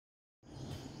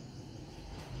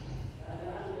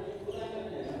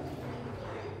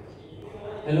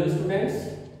Hello students,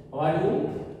 how are you?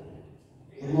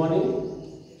 Good morning.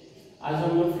 आज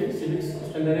हम लोग फिर civics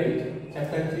standard 8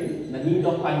 chapter 3 the need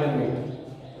of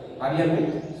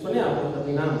parliament सुने आप लोग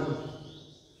कभी नाम?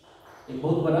 एक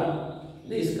बहुत बड़ा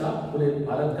देश का, पूरे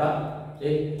भारत का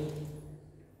एक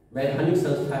वैधानिक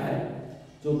संस्था है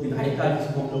जो विधायिका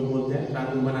जिसको हम लोग बोलते हैं,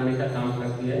 कानून बनाने का काम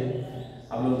करती है।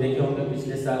 आप लोग देखे होंगे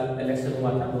पिछले साल इलेक्शन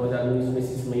हुआ था 2019 में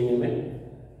इस महीने में,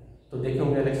 तो देखे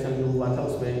होंगे इलेक्शन जो हुआ था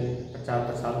उसमें प्रचार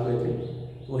प्रसार हुए थे,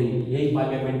 तो वही यही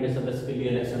पार्लियामेंट के सदस्य के लिए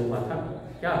इलेक्शन हुआ था।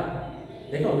 क्या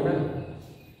देखा होंगे ना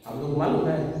आप लोग? मालूम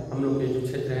है हम लोग के जो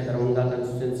क्षेत्र है दरभंगा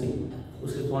कंस्टिट्यूंसी,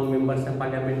 उसके कौन मेंबर्स हैं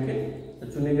पार्लियामेंट के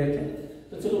तो चुने गए थे।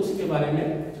 तो चलो उसी के बारे में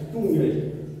क्यों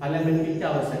पार्लियामेंट की क्या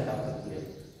आवश्यकता पड़ती है।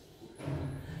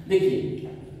 देखिए,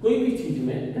 कोई भी चीज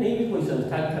में कहीं भी कोई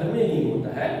संस्था घर में ही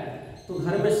होता है तो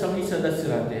घर में सभी सदस्य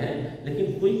रहते हैं,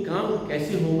 लेकिन कोई काम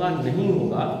कैसे होगा नहीं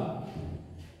होगा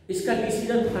इसका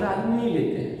डिसीजन हर आदमी नहीं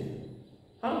लेते हैं।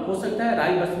 हाँ, हो सकता है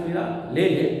राय मशविरा ले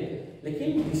ले, लेकिन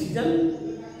डिसीजन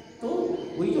तो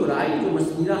वही जो राय जो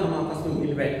मशविरा हम आपस में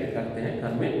मिल बैठ के करते हैं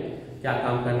घर में, क्या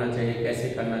काम करना चाहिए, कैसे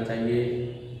करना चाहिए,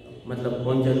 मतलब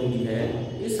कौन जरूरी है,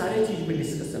 ये सारे चीज़ पे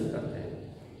डिस्कशन करते हैं।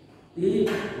 ये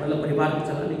मतलब परिवार को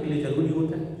चलाने के लिए जरूरी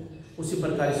होता है। उसी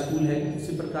प्रकार स्कूल है,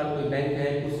 उसी प्रकार कोई बैंक है,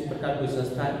 उसी प्रकार कोई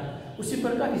संस्था है, उसी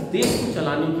प्रकार इस देश को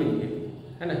चलाने के लिए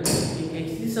है ना एक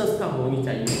ऐसी संस्था होनी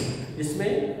चाहिए जिसमें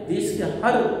देश के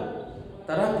हर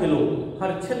तरह के लोग,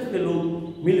 हर क्षेत्र के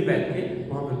लोग मिल बैठ के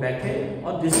वहाँ पे बैठे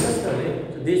और डिस्कस करें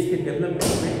तो देश के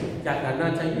डेवलपमेंट में क्या करना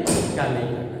चाहिए, क्या नहीं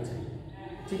करना चाहिए।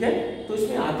 ठीक है, तो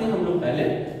इसमें आते हैं हम लोग पहले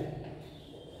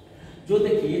जो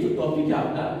देखिए जो टॉपिक है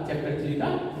आपका चैप्टर 3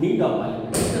 का नीड ऑफ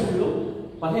पार्लियामेंट। इसमें हम लोग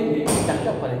पढ़ेंगे क्या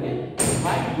क्या पढ़ेंगे,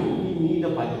 why do we need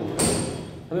a parliament,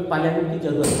 हमें पार्लियामेंट की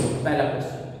जरूरत है। पहला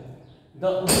क्वेश्चन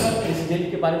उसका प्रेसिडेंट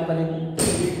के बारे में पढ़ेंगे।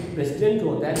 प्रेसिडेंट जो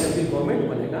होता है, जब भी गवर्नमेंट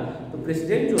बनेगा तो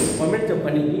प्रेसिडेंट जो गवर्नमेंट जब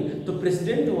बनेगी तो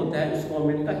प्रेसिडेंट जो होता है उस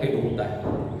गवर्नमेंट का हेड होता है,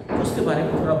 तो उसके बारे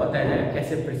में थोड़ा बताया जाए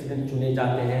कैसे प्रेसिडेंट चुने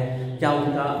जाते हैं, क्या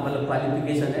उनका मतलब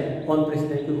क्वालिफिकेशन है, कौन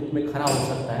प्रेसिडेंट के रूप में खड़ा हो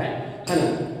सकता है ना,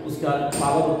 उसका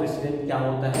पावर ऑफ प्रेसिडेंट क्या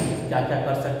होता है, क्या क्या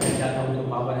कर सकते हैं, क्या क्या उनका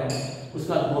पावर है,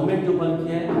 उसका गवर्नमेंट जो बनती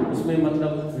है उसमें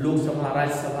मतलब लोकसभा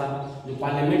राज्यसभा जो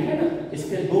पार्लियामेंट है ना,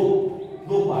 इसके दो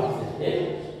पार्ट्स हैं, एक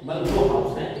मतलब दो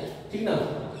हाउस है, ठीक ना,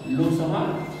 लोकसभा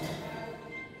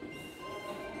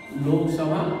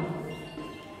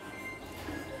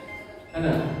है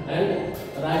ना एंड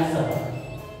राज्यसभा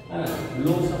है ना,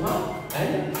 लोकसभा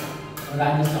एंड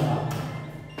राज्यसभा,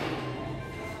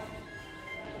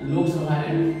 लोकसभा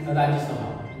एंड राज्यसभा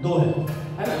दो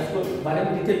है ना, इसको बारे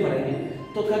में डिटेल पढ़ेंगे।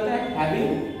 तो कहता है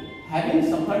having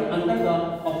suffered under the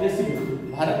oppressive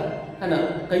Bharat है ना,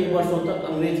 कई वर्षों तक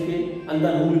अंग्रेज के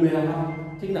अंदर रूल में रहा,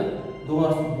 ठीक ना,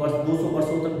 200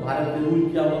 वर्षों तक भारत में रूल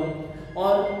किया हुआ,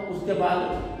 और उसके बाद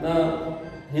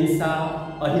हिंसा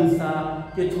अहिंसा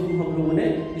के थ्रू हम लोगों ने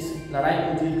इस लड़ाई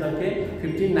को जीत करके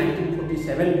 15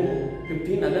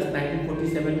 अगस्त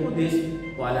 1947 को देश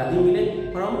को आज़ादी मिले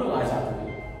और हम लोग आज़ाद हुए।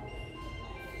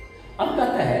 अब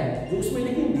कहता है जो उसमें,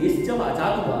 लेकिन देश जब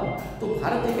आज़ाद हुआ तो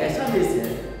भारत एक ऐसा देश है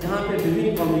जहाँ पे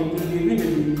विभिन्न कम्युनिटी, विभिन्न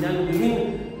रिलीजन, विभिन्न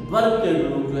वर्ग के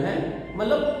लोग जो है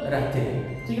मतलब रहते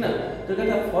हैं, ठीक ना। तो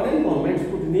कहता है foreign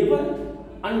governments could never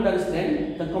understand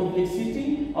the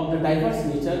complexity of the diverse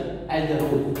nature as the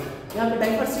role. यहाँ पे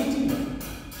डाइवर्सिटी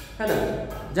है ना,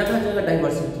 जगह जगह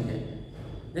डाइवर्सिटी है,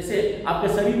 जैसे आपके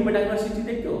शरीर में डाइवर्सिटी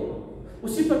देखते हो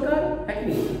उसी प्रकार है कि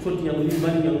नहीं, छोटी उंगली,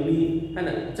 बड़ी उंगली है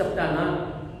ना, चपटा नाक,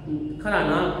 खड़ा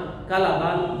नाक, काला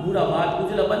बाल, भूरा बाल,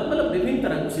 उजला बाल, मतलब विभिन्न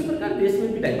तरह, उसी प्रकार देश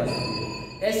में भी डाइवर्सिटी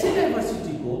है। ऐसे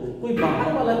डाइवर्सिटी को कोई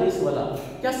बाहर वाला देश वाला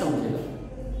क्या समझेगा,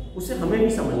 उसे हमें भी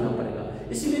समझना पड़ेगा।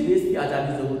 इसीलिए देश की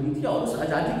आज़ादी जरूरी थी, और उस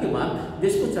आज़ादी के बाद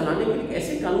देश को चलाने के लिए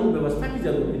ऐसे कानून व्यवस्था की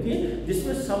जरूरत थी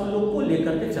जिसमें सब लोग को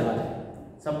लेकर के चला जाए,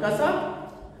 सबका साथ,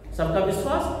 सबका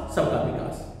विश्वास, सबका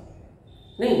विकास।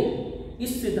 नहीं,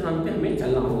 इस सिद्धांत पे हमें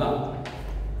चलना होगा।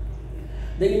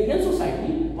 The Indian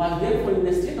society was therefore in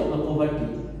a state of poverty,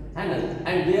 and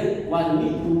there was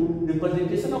need to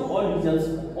representation of all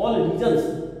regions,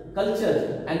 cultures,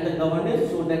 and the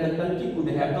governance so that the country could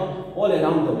have the all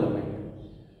around development.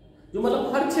 जो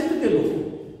मतलब हर क्षेत्र के लोग,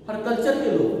 हर culture के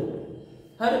लोग,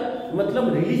 हर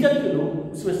मतलब religion के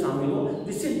लोग उसमें शामिल हो,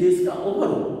 जिससे देश का ओवर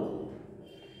हो।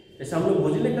 जैसे हम लोग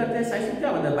भोजन करते हैं, साइंस में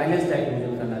क्या बताया, बैलेंस डाइट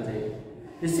भोजन करना चाहिए,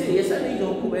 जिससे ऐसा नहीं जो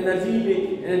खूब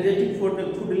एनर्जेटिक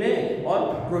फूड ले और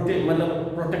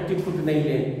प्रोटेक्टिव फूड नहीं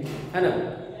ले, है ना,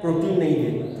 प्रोटीन नहीं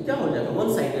ले, तो क्या हो जाएगा,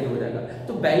 वन साइडेड हो जाएगा।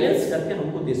 तो बैलेंस करके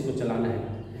हमको देश को चलाना है।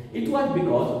 इट वाज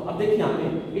बिकॉज, अब देखिए यहाँ पे,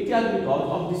 it was because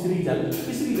of this reason,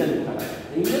 किस रीजन में खड़ा है,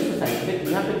 इंडियन सोसाइटी, देखिए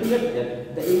यहाँ पे क्लियर है,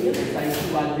 the Indian society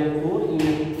was therefore in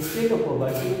state of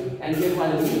poverty and there was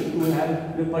need to have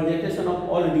representation of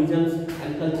all religions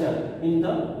and culture in the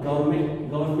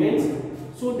governments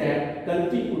so that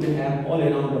country could have all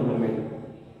around government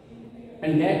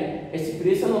and that a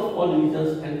separation of all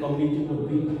religions and community could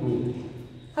be made.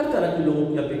 हर तरह के लोगों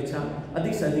की अपेक्षा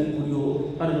अधिक से अधिक पूरी हो,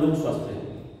 हर लोग स्वस्थ रहे।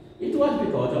 It was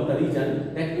because of the reason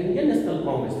that Indian National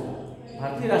Congress,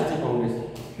 भारतीय राष्ट्रीय Congress,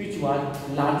 which was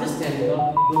largest and the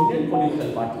dominant political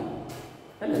party,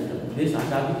 है ना, देश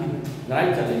आजादी की लड़ाई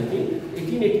चल रही थी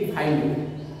 1885 में,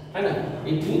 है ना,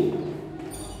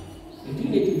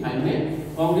 1885 में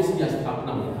कांग्रेस की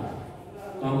स्थापना हुई,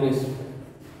 कांग्रेस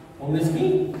की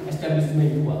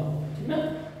एस्टेब्लिशमेंट हुआ, ठीक ना।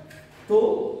 तो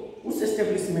उस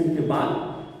एस्टेब्लिशमेंट के बाद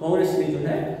कांग्रेस ने जो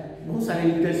है बहुत सारे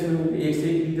लीडर्स में, एक से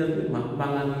एक लीडर, महात्मा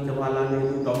गांधी, जवाहरलाल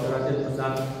नेहरू, डॉक्टर राजेंद्र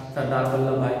प्रसाद, सरदार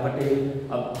वल्लभ भाई पटेल,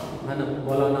 अब है ना,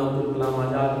 मौलाना अब्दुल कलाम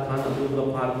आजाद, खान अब्दुल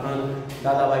गफ्फार खान,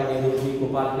 दादा भाई नेहरू जी,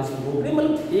 गोपाल कृष्ण गोखले,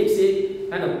 मतलब एक से एक,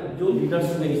 है ना, जो लीडर्स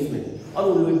हुए इसमें, और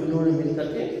उन लोगों ने मिल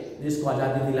करके देश को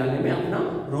आज़ादी दिलाने में अपना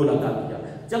रोल अदा किया।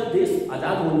 जब देश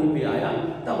आज़ाद होने पे आया,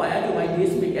 तब आया कि भाई देश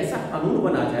में एक ऐसा कानून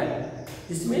बना जाए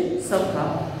जिसमें सबका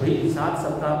वही साथ,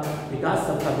 सबका विकास,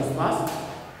 सबका विश्वास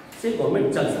से गवर्नमेंट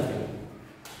चल सके।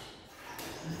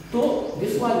 तो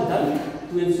this was done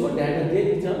to ensure that there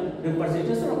is a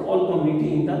representation of all community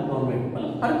in the government,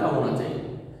 मतलब हर का होना चाहिए,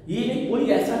 ये नहीं कोई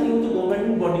ऐसा नहीं हो जो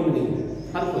गवर्नमेंट बॉडी में नहीं हो,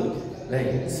 हर कोई रहे।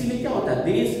 इसीलिए क्या होता है,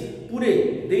 देश, पूरे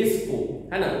देश को,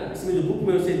 है ना, इसमें जो बुक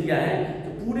में उसे दिया है, तो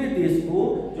पूरे देश को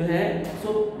जो है सो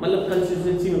मतलब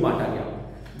कंस्टिट्यूएंसी में बांटा गया।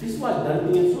 This was done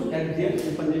to ensure that their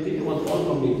representative of all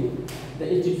community, the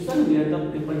institution where the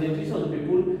representatives of the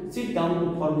people sit down to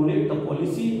formulate the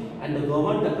policy and the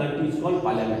govern the country is called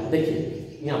parliament. देखिए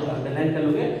यहाँ पर underline कर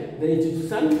लोगे, the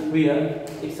institution where,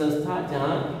 एक संस्था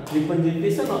जहाँ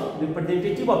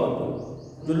representative of people,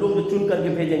 जो लोग चुन करके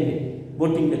भेजेंगे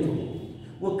वोटिंग के थ्रू,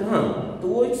 वो कहाँ, तो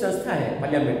वो एक संस्था है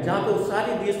पार्लियामेंट, जहाँ पे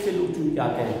सारे देश से लोग चुन के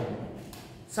आते हैं,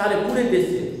 सारे पूरे देश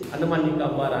से, अंडमान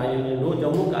निकोबार आइलैंड हो,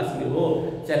 जम्मू कश्मीर हो,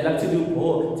 चाहे लक्षद्वीप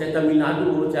हो, चाहे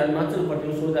तमिलनाडु हो, चाहे अरुणाचल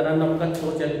प्रदेश हो, चाहे रण कच्छ हो,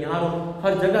 चाहे बिहार हो,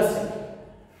 हर जगह से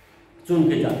चुन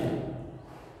के जाते हैं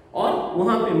और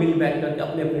वहाँ पे मिल बैठ करके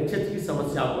अपने अपने क्षेत्र की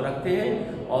समस्या को रखते हैं,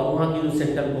 और वहाँ की जो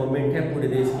सेंट्रल गवर्नमेंट है पूरे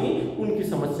देश की, उनकी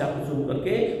समस्या को सुन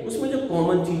करके उसमें जो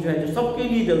कॉमन चीज़ है, जो सबके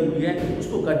लिए जरूरी है,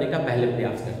 उसको करने का पहले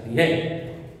प्रयास करती है।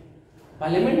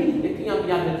 पार्लियामेंट, देखिए आप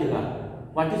याद रखिएगा,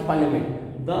 व्हाट इज पार्लियामेंट,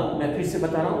 मैं फिर से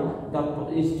बता रहा हूँ, the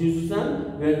institution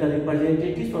where the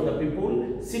representatives of the people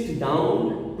sit down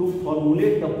to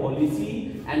formulate the policy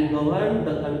and govern the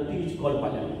country is called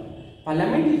parliament.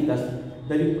 Parliament is the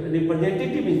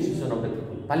representative institution of the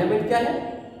people. Parliament क्या है,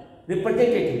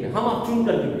 representative है, हम आप चुन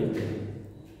करके भेजते हैं,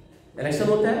 election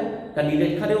होता है,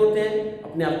 कैंडिडेट खड़े होते हैं,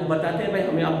 अपने आप को बताते हैं भाई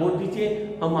हमें आप वोट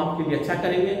दीजिए, हम आपके लिए अच्छा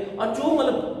करेंगे, और जो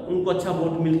मतलब उनको अच्छा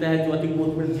वोट मिलता है, जो अधिक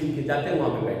वोट में जीत के जाते हैं,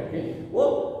 वहाँ पे बैठ के वो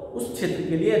उस क्षेत्र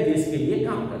के लिए, देश के लिए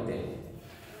काम करते हैं।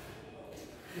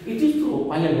 It is through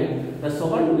parliament the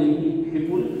sovereign will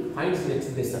people finds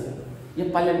expression. ये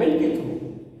पार्लियामेंट के थ्रू,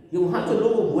 ये वहाँ जो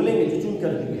लोग बोलेंगे, जो चुन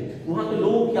कर दिए, वहाँ के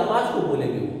लोगों की आवाज़ को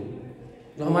बोलेंगे,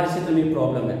 जो हमारे क्षेत्र में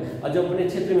प्रॉब्लम है, और जब अपने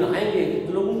क्षेत्र में आएंगे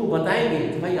तो लोगों को बताएंगे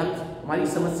कि भाई आप हमारी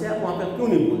समस्या वहाँ पे क्यों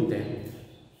नहीं बोलते हैं,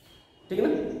 ठीक है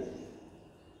ना।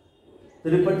 The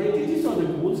representatives of the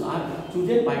pools are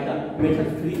chosen by the method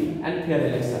free and fair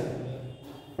election.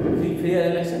 Fair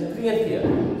election, free and fair,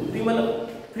 free मतलब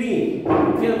फ्री,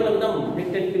 फेयर मतलब एकदम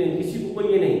डिक्टेट, किसी को कोई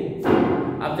ये नहीं,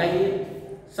 आप जाइए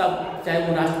सब, चाहे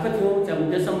वो राष्ट्रपति हो, चाहे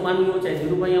मुकेश अंबानी हो, चाहे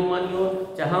धीरू भाई अंबानी हो,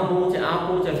 चाहे हम हो, चाहे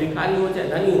आप हो, चाहे भिखारी हो, चाहे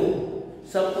धनी हो,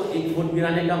 सबको एक वोट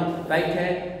गिराने का राइट है,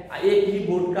 एक ही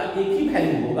वोट का एक ही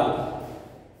वैल्यू होगा।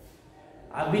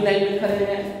 आप भी लाइन में खड़े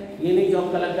हैं, ये नहीं जो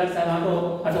हम कलेक्टर साहब हटो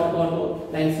हटो हटो हटो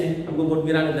लाइन से, हमको वोट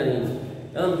गिराने देंगे,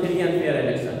 एकदम फ्री एंड फेयर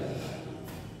इलेक्शन,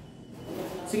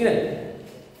 ठीक है।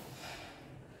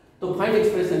 तो find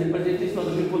expression representatives of the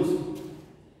peoples,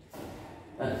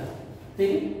 ठीक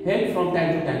है, help from time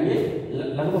to time, ये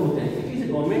लगभग होते हैं। It is a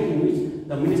government in which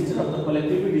the minister of the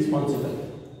collectively responsible,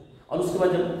 और उसके बाद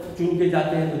जब चुन के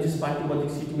जाते हैं तो जिस पार्टी को अधिक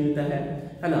सीट मिलता है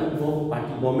ना, वो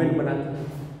पार्टी गवर्नमेंट बनाती है,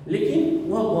 लेकिन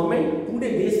वह गवर्नमेंट पूरे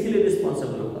देश के लिए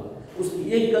रिस्पॉन्सिबल होगा।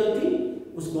 उसकी एक गलती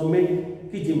उस गवर्नमेंट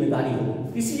की जिम्मेदारी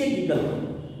होगी, किसी एक की गलती,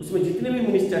 उसमें जितने भी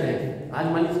मिनिस्टर हैं, आज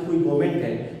मान लीजिए कोई गवर्नमेंट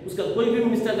है, उसका कोई भी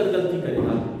मिनिस्टर अगर गलती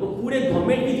करेगा तो पूरे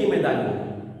गवर्नमेंट की जिम्मेदारी होगी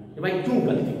कि भाई क्यों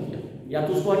गलती किया, या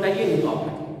तो उसको हटाइए, नहीं तो आप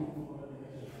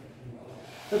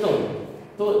हटाइए।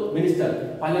 तो मिनिस्टर,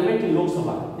 पार्लियामेंट,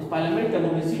 लोकसभा, इस पार्लियामेंट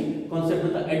डेमोक्रेसी कॉन्सेप्ट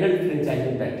होता है एडल्ट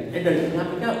फ्रेंचाइजिंग प्रैक्टिस। एडल्ट, यहाँ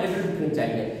पे क्या एडल्ट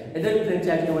फ्रेंचाइज है, एडल्ट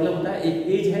फ्रेंचाइज का मतलब होता है एक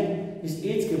एज है, इस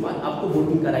एज के बाद आपको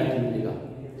वोटिंग का राइट मिलेगा।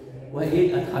 वह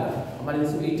एज 18, हमारे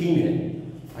देश में 18 है।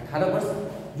 18 वर्ष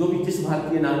जो भी जिस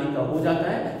भारतीय नागरिक का हो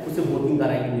जाता है उसे वोटिंग का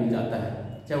राइट मिल जाता है,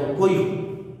 चाहे वो कोई हो।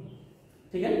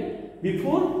 ठीक है,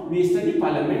 बिफोर वी स्टडी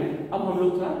पार्लियामेंट, अब हम लोग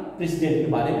थोड़ा प्रेसिडेंट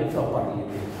के बारे में प्रॉपर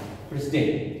लेते हैं।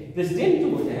 प्रेसिडेंट जो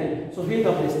होते हैं so head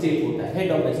of the state होता है,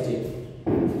 हेड ऑफ द स्टेट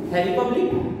है।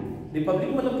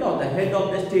 रिपब्लिक मतलब क्या होता है, head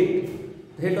of the state.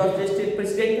 Head of the state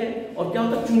president है, और क्या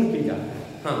होता है, चुन के जाता है।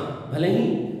 हाँ, भले ही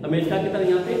अमेरिका की तरह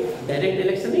यहाँ पे डायरेक्ट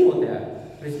इलेक्शन नहीं होता है,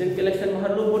 प्रेसिडेंट के इलेक्शन में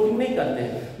हर लोग वोटिंग नहीं करते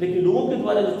हैं, लेकिन लोगों के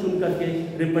द्वारा जो चुन करके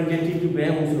रिप्रेजेंटेटिव गए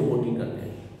हैं उसको वोटिंग करते हैं।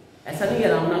 ऐसा नहीं है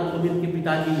रामनाथ कोविंद के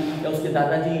पिताजी या उसके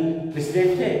दादाजी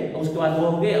प्रेसिडेंट थे और उसके बाद वो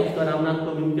हो गए, उसका रामनाथ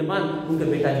कोविंद के बाद उनके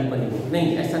बेटाजी बने,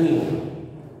 नहीं, ऐसा नहीं होगा,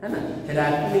 है ना।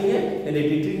 हायरार्की नहीं है,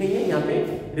 हेरेडिटरी नहीं है, यहाँ पे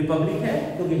रिपब्लिक है,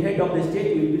 क्योंकि head of the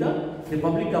state will be the,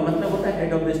 Republic का मतलब होता है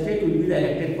head of the state will be the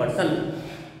elected person,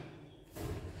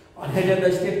 और हेड ऑफ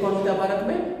द स्टेट कौन होता है भारत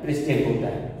में, प्रेसिडेंट होता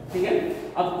है। ठीक है,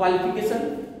 अब क्वालिफिकेशन,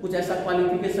 कुछ ऐसा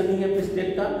क्वालिफिकेशन नहीं है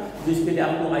प्रेसिडेंट का जिसके लिए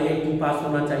आपको IIT पास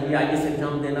होना चाहिए, IAS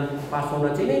एग्जाम देना पास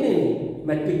होना चाहिए, नहीं,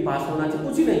 मैट्रिक पास होना चाहिए,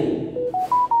 कुछ ही नहीं।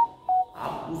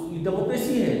 आप उसकी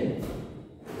डेमोक्रेसी है।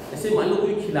 ऐसे मान लो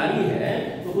कोई खिलाड़ी है,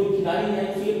 तो कोई खिलाड़ी है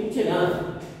तो ये पूछेगा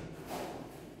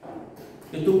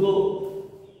कि तुमको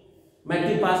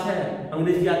मैट्रिक पास है,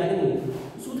 अंग्रेजी आता है कि नहीं,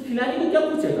 उस खिलाड़ी को क्या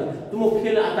पूछेगा, तुमको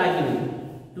खेल आता है कि नहीं,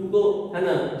 तुमको है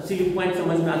ना स्लिप पॉइंट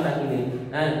समझ में आता है कि नहीं,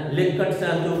 लेग कट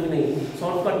जानते हो कि नहीं,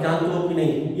 शॉर्टकट जानते हो कि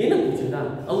नहीं, ये ना पूछेगा,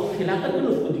 और खिला करके ना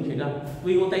उसको दिखेगा। तो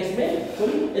ये होता है, इसमें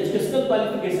कोई एजुकेशनल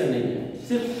क्वालिफिकेशन नहीं है,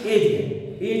 सिर्फ एज है।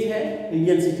 एज है,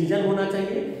 इंडियन सिटीजन होना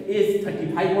चाहिए, एज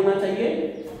 35 होना चाहिए।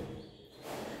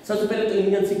 सबसे पहले तो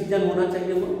इंडियन सिटीजन होना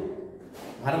चाहिए, वो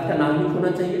भारत का नागरिक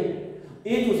होना चाहिए,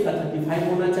 एज उसका 35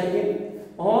 होना चाहिए,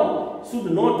 और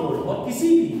शुड नॉट होल्ड, और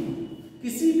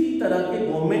किसी भी तरह के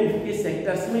गवर्नमेंट के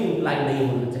सेक्टर्स में इम्प्लॉय नहीं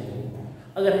होना चाहिए,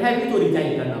 अगर है भी तो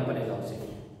रिजाइन करना पड़ेगा उसे।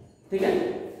 ठीक है,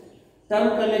 टर्म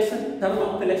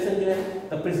ऑफ इलेक्शन जो है,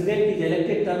 the president is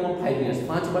elected term of 5 years,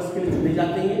 5 वर्ष के लिए चुने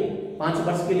जाते हैं, 5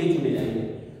 वर्ष के लिए चुने जाएंगे।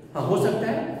 हाँ, हो सकता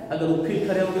है अगर वो फिर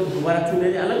खड़े होकर दोबारा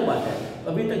चुने जाए, अलग बात है।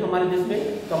 अभी तक हमारे देश में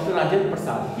डॉक्टर राजेंद्र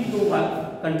प्रसाद ही 2 बार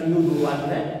कंटिन्यू 2 बार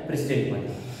जो है प्रेसिडेंट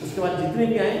बने, उसके बाद जितने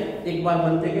भी आए एक बार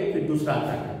बनते गए, फिर दूसरा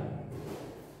आता है।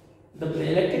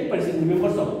 इलेक्टेड प्रेसिडेंट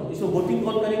मेंबर्स ऑफ, इसमें वोटिंग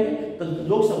कौन करेंगे, तो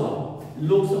लोकसभा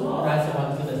और राज्यसभा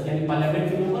के सदस्य, यानी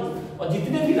पार्लियामेंट्री मेंबर्स, और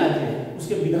जितने भी राज्य हैं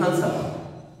उसके विधानसभा।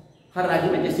 हर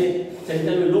राज्य में जैसे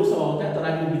सेंट्रल में लोकसभा होता है तो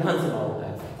राज्य में विधानसभा होता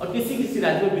है, और किसी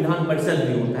राज्य में विधान परिषद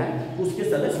भी होता है, उसके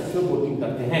सदस्य इसमें वोटिंग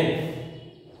करते हैं।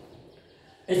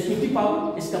 एग्जीक्यूटिव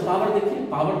पावर, इसका पावर देखिए,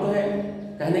 पावर तो है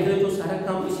कहने के लिए तो सारा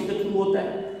काम इसी के थ्रू होता है।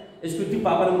 एग्जीक्यूटिव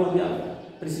पावर में हो गया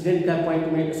प्रेसिडेंट का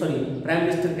अपॉइंटमेंट, प्राइम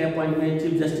मिनिस्टर के अपॉइंटमेंट,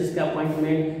 चीफ जस्टिस का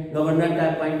अपॉइंटमेंट, गवर्नर का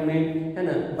अपॉइंटमेंट, है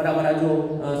ना, बड़ा जो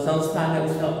संस्था है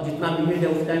उसका जितना भी हेड है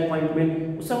उसका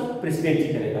अपॉइंटमेंट, वो सब प्रेसिडेंट ही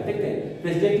करेगा। ठीक है,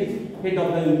 president is head of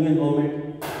the union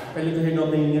government, पहले तो head of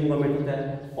the union government होता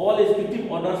है। All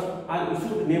executive orders are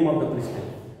issued name of the president,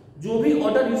 जो भी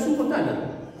ऑर्डर इशू होता है ना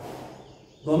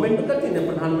गवर्नमेंट तो करती है,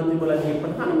 प्रधानमंत्री बोला जाए,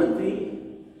 प्रधानमंत्री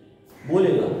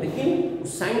बोलेगा, लेकिन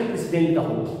साइन प्रेसिडेंट का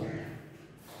होगा।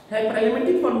 है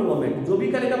पार्लियामेंट्री फॉर्म गवर्नमेंट, जो भी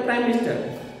करेगा प्राइम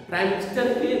मिनिस्टर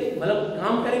के मतलब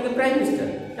काम करेंगे प्राइम मिनिस्टर।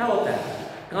 क्या होता है,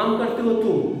 काम करते हो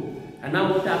तुम, नाम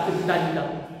होता है आपके पिताजी का,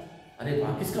 अरे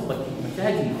वाह किसका बच्चा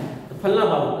है जी, तो फलना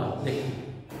बाबू का, देखिए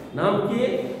नाम किए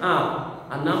आप,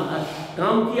 नाम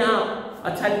काम किया आप,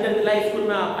 अच्छा रिजल्ट लाए स्कूल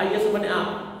में आप, IAS बने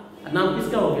आप, नाम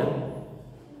किसका हो गया,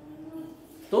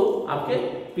 तो आपके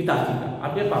पिताजी का,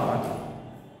 आपके पापा का,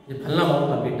 ये फलना बाबू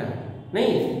का बेटा है।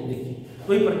 नहीं, देखिए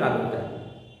कोई प्रकार होता है,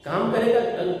 काम करेगा,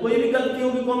 कोई भी गलती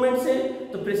होगी गवर्नमेंट से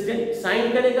तो प्रेसिडेंट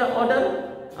साइन करेगा ऑर्डर।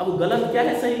 अब गलत क्या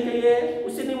है सही के लिए है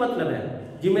उससे नहीं मतलब है,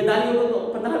 जिम्मेदारी होगा तो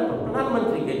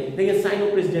प्रधानमंत्री के, लेकिन साइन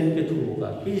वो प्रेसिडेंट के थ्रू होगा,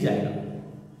 की जाएगा।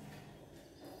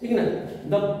 ठीक है ना,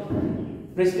 the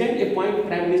president appoint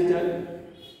prime minister,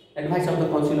 advice of the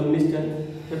council of minister,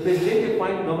 the president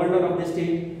appoint governor of the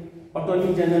state,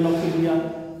 attorney general of India,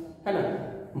 है ना,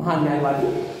 महान्यायवादी,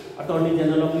 अटॉर्नी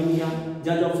जनरल ऑफ इंडिया,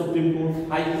 जज of supreme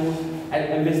court, high court,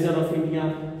 ambassador of India,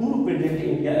 who represent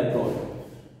India abroad.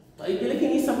 तो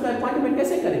लेकिन इस सबका appointment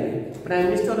कैसे करेंगे, prime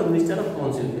minister और minister of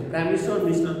council, prime minister और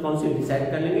मिनिस्टर ऑफ काउंसिल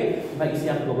डिसाइड कर लेंगे भाई इसे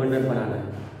आप गवर्नर बनाना है,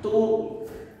 तो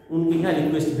उनके यहाँ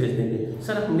रिक्वेस्ट भेज देंगे,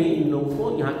 सर हमने इन लोगों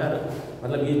को यहाँ का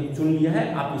मतलब ये चुन लिया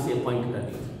है, आप इसे अपॉइंट कर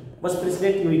दीजिए। बस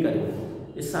प्रेसिडेंट यूँ ही करेंगे,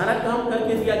 ये सारा काम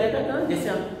करके दिया जाएगा। कहाँ, जैसे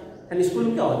आप स्कूल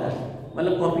में क्या होता है,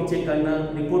 मतलब कॉपी चेक करना,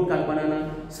 रिपोर्ट कार्ड बनाना,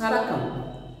 सारा काम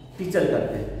टीचर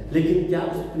करते हैं, लेकिन क्या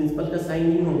उस प्रिंसिपल का साइन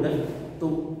नहीं होगा तो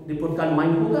रिपोर्ट कार्ड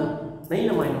माइंड होगा, नहीं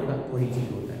ना माइंड होगा, वही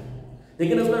चीज़ होता है।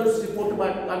 लेकिन अगर उस रिपोर्ट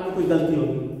कार्ड में कोई गलती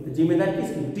होगी जिम्मेदारी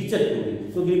किसकी, टीचर की होगी,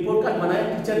 क्योंकि रिपोर्ट कार्ड बनाया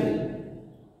टीचर ने।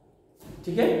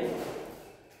 ठीक है।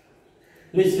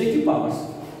 लेजिस्लेटिव पावर्स,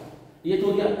 ये तो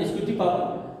हो गया एग्जीक्यूटिव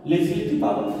पावर। लेजिस्लेटिव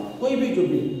पावर, कोई भी जो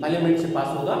बिल पार्लियामेंट से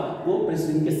पास होगा वो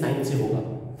प्रेसिडेंट के साइन से होगा,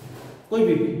 कोई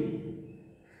भी bill.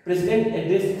 President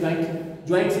address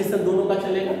joint session दोनों का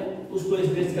चलेगा, उसको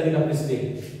एड्रेस करेगा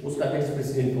प्रेसिडेंट, उसका अध्यक्ष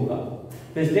प्रेसिडेंट होगा।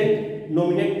 प्रेसिडेंट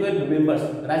नॉमिनेट 12 मेंबर्स,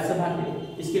 राज्यसभा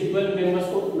के इसके 12 मेंबर्स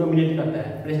को नॉमिनेट करता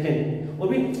है प्रेसिडेंट। वो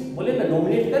भी बोलेगा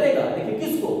नॉमिनेट करेगा, लेकिन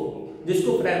किसको,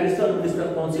 जिसको प्राइम मिनिस्टर और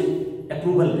मिनिस्टर काउंसिल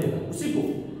अप्रूवल देगा उसी को।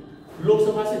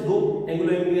 लोकसभा से 2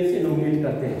 एंग्लो इंडियन से नॉमिनेट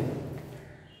करते हैं।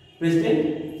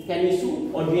 President can issue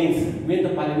ordinance when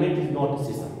the parliament is not in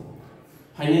session.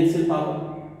 Financial power,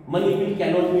 money bill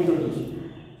can not be introduced.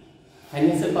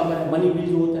 Financial power है, मनी बिल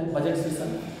जो होता है बजट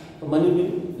सेशन, तो मनी बिल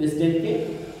प्रेसिडेंट के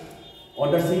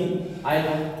order से ही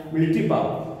आएगा। मिलिट्री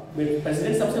पावर,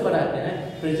 प्रेसिडेंट सबसे बड़ा है।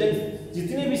 प्रेसिडेंट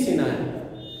जितनी भी सेना है,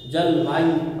 जल,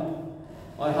 वायु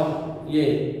और हम ये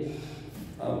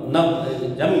नभ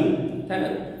जमीन है ना,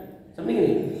 समझेंगे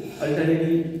नहीं,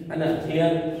 अल्टरनेटली है ना,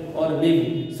 एयर और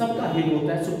नेवी, सबका हेड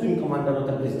होता है, सुप्रीम कमांडर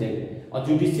होता है प्रेसिडेंट। और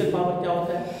जुडिशियल पावर क्या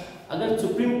होता है, अगर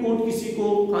सुप्रीम कोर्ट किसी को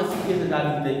फांसी की सजा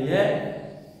दी गई है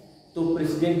तो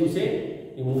प्रेसिडेंट उसे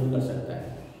रिमूव कर सकता है।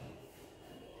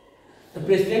 तो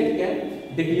president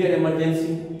can declare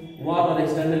emergency, war और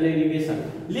एक्सटर्नल एलिगेशन।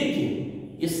 लेकिन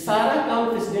ये सारा काम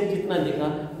प्रेसिडेंट जितना देगा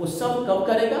वो सब कब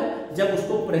करेगा, जब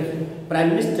उसको प्राइम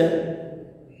मिनिस्टर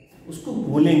उसको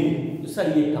बोलेंगे तो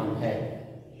सर ये काम है,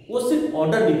 वो सिर्फ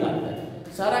ऑर्डर निकालता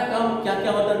है। सारा काम क्या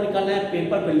क्या ऑर्डर निकालना है,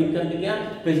 पेपर पे लिख कर गया,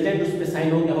 प्रेसिडेंट उस पर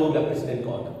साइन हो गया प्रेसिडेंट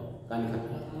का ऑर्डर का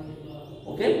निकालना।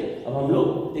 ओके, अब हम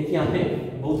लोग देखिए यहाँ पे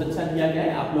बहुत अच्छा दिया गया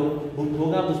है, आप लोग बुक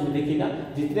होगा उसमें देखिएगा,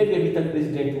 जितने भी अभी तक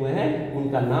प्रेसिडेंट हुए हैं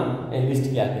उनका नाम लिस्ट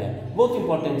किया गया है। बहुत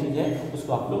इंपॉर्टेंट चीज है,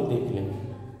 उसको आप लोग देख लेंगे।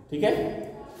 ठीक है,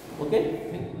 okay,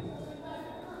 thank you.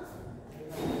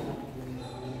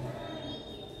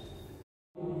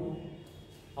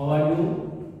 How are you?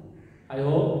 I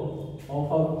hope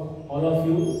all of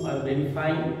you are very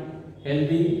fine,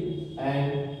 healthy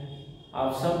and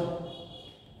आप सब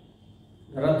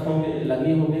रत होंगे,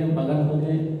 लगे होंगे, मगन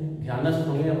होंगे, ध्यानस्थ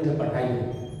होंगे अपने पढ़ाई में,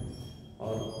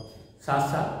 और साथ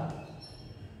साथ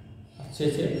अच्छे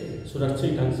से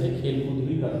सुरक्षित ढंग से खेल कूद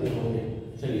भी करते होंगे।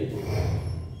 चलिए,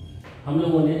 हम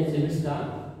लोगों ने सिविक्स का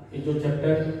जो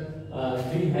चैप्टर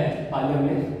 3 है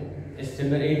पार्लियामेंट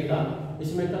स्टैंडर्ड 8 का,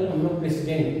 इसमें कल हम लोग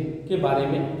प्रेसिडेंट के बारे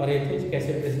में पढ़े थे,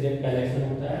 कैसे प्रेसिडेंट का इलेक्शन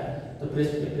होता है। तो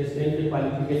प्रेसिडेंट के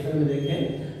क्वालिफिकेशन में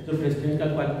देखें तो प्रेसिडेंट का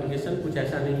क्वालिफिकेशन कुछ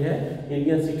ऐसा नहीं है,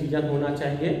 इंडियन सिटीजन होना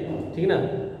चाहिए, ठीक ना,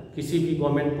 किसी भी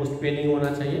गवर्नमेंट पोस्ट पे नहीं होना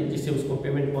चाहिए जिससे उसको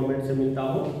पेमेंट गवर्नमेंट से मिलता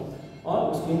हो,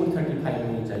 और उसकी उम्र 35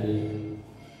 होनी चाहिए।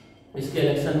 इसके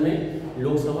इलेक्शन में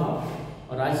लोकसभा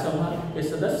और राज्यसभा के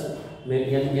सदस्य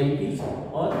में यानी MP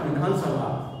और विधानसभा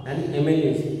यानी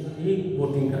MLA ही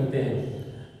वोटिंग करते हैं,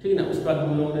 ठीक ना। उसके बाद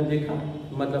हम लोगों ने देखा,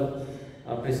 मतलब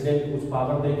प्रेसिडेंट कुछ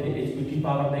पावर देखे, एग्जीक्यूटिव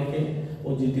पावर देखे,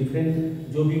 और जो डिफरेंट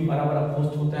जो भी बड़ा बड़ा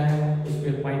पोस्ट होता है उस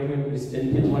पर अपॉइंटमेंट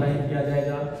प्रेसिडेंट के द्वारा ही किया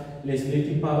जाएगा।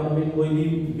 लेजिस्लेटिव पावर में कोई भी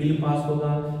बिल पास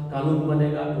होगा, कानून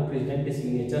बनेगा तो प्रेसिडेंट के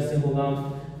सिग्नेचर से होगा।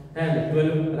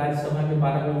 12 राज्यसभा के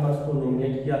 12 मेंबर्स को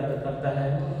नॉमिनेट किया करता है।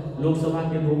 लोकसभा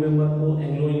के 2 मेंबर को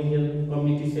एंग्लो इंडियन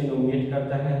कम्युनिटी से नॉमिनेट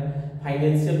करता है।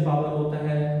 फाइनेंशियल पावर होता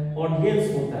है,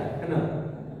 ऑर्डिनेंस होता है ना।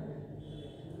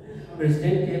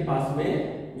 प्रेसिडेंट के पास में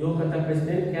जो करता है,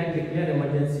 president can declare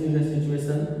emergency in the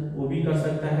situation, वो भी कर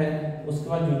सकता है। उसके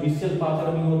बाद जुडिशियल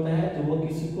पावर भी होता है, तो वो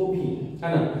किसी को भी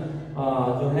है ना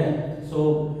जो है सो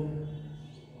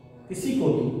किसी को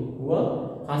भी वह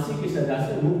फांसी की सजा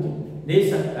से मुक्त दे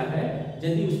सकता है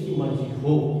यदि उसकी मर्जी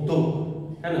हो तो,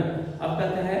 है ना। अब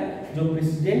कहता है जो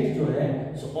प्रेसिडेंट जो है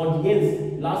सो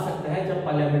ऑर्डिनेंस ला सकता है जब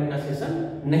पार्लियामेंट का सेशन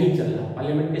नहीं चल रहा,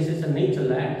 पार्लियामेंट का सेशन नहीं चल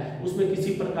रहा है, उसमें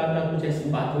किसी प्रकार का कुछ ऐसी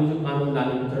बात हुई जो कानून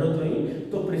लाने की जरूरत हुई,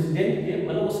 तो प्रेसिडेंट के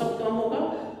मतलब वो सब काम होगा,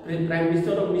 प्राइम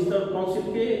मिनिस्टर और मिनिस्टर ऑफ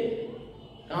काउंसिल के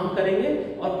काम करेंगे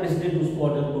और प्रेसिडेंट उसको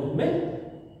ऑर्डर कोर्ट में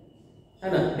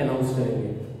है ना अनाउंस करेंगे।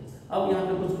 अब यहाँ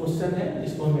पे कुछ क्वेश्चन है,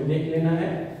 इसको हमें देख लेना है।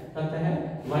 कहता है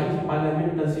why is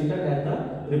parliament considered as the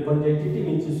representative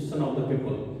institution of the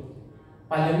people.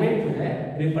 Parliament जो है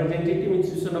रिप्रेजेंटेटिव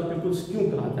इंस्टीट्यूशन ऑफ पीपल्स क्यों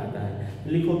कहा जाता है,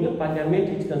 लिखोगे parliament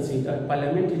is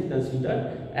considered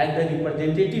as the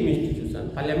representative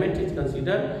institution, parliament is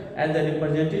considered as the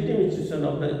representative institution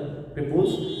of the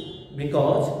peoples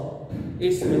because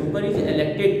its member is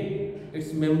elected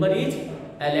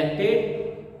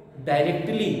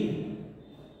directly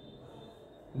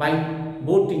by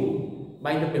voting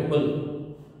by the people.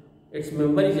 Its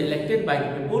member is elected by the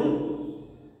people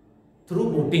through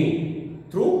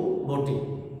voting.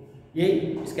 ये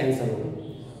इसका answer होगा।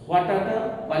 What are the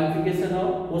qualification of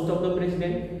post of the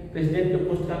president, president के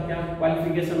post का क्या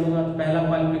qualification होगा, तो पहला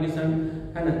qualification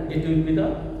है ना, it will be the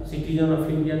citizen of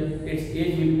India, it's as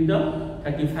will be the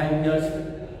 35 years,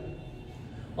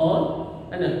 और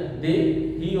है ना दे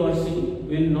ही और she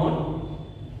will not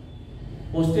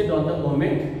posted on the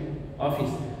government office,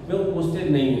 में वो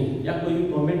पोस्टेड नहीं है या कोई भी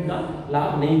गवर्नमेंट का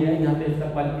लाभ नहीं ले, यहाँ पे इसका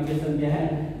क्वालिफिकेशन दिया है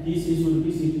कि she should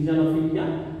be citizen of India,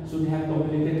 should have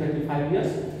completed 35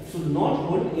 years, should not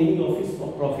hold any office for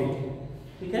profit.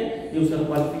 ठीक है, ये उसका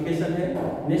क्वालिफिकेशन है।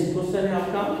 नेक्स्ट क्वेश्चन है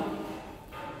आपका,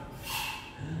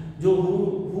 जो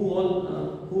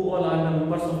who all are the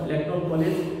members of electoral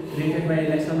college created by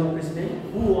election of president,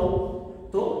 who all,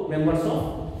 तो members of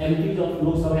MPs of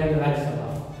लोक सभा एंड राज्य सभा,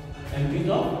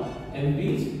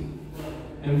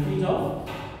 MPs of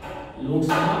लोक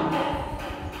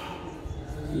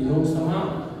सभा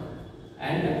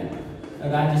एंड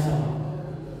राज्य सभा,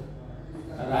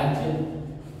 राज्य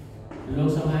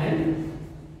लोकसभा एंड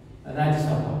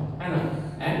राज्यसभा है ना,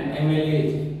 and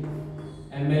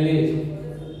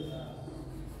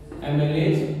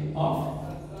MLAs of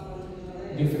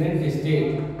different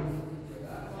states,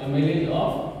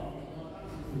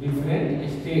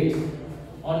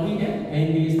 और भी है कहीं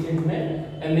भी स्टेट में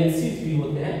MLCs भी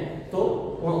होते हैं, तो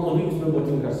वो भी उसमें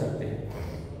वोटिंग कर सकते हैं।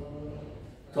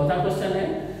 चौथा क्वेश्चन है,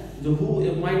 जो who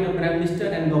appoint the prime minister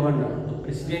and governor, तो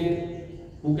प्रेसिडेंट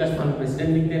हु का स्थान प्रेसिडेंट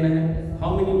लिख देना है। How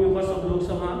many members of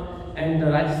Lok Sabha and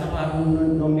Rajya Sabha are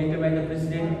nominated by the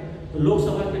president, तो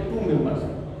लोकसभा के 2 मेंबर्स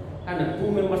है ना, 2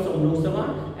 members of Lok Sabha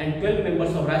and 12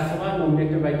 members of Rajya Sabha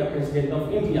nominated by the President of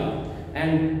India.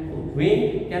 And when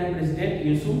can President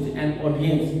issue an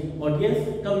audience? Audience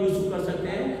कब issue कर सकते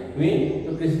हैं? When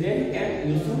the President can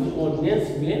issue audience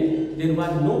when there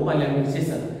was no parliament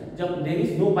session. जब there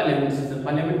is no parliament session,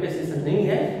 parliament का session नहीं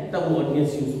है, तब वो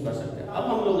audience issue कर सकते हैं। अब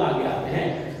हम लोग आगे आते हैं,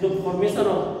 जो formation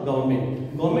of government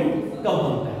कब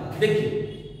बनता है? देखिए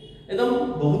एकदम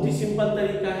बहुत ही सिंपल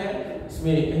तरीका है,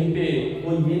 इसमें कहीं पे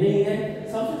कोई ये नहीं है।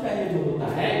 सबसे पहले जो होता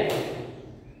है,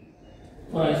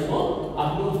 थोड़ा इसको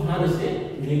आप लोग ध्यान से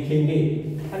देखेंगे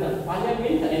है ना,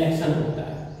 पार्लियामेंट का इलेक्शन होता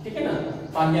है, ठीक है ना,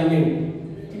 पार्लियामेंट,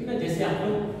 ठीक है ना, जैसे आप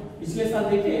लोग पिछले साल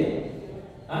देखे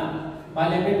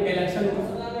पार्लियामेंट का इलेक्शन,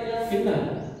 ठीक ना,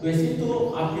 वैसे तो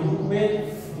आपके बुक में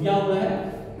दिया हुआ है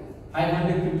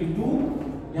 552,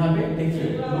 यहाँ पे देखिए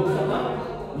लोकसभा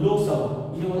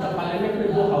ये होता है, पार्लियामेंट में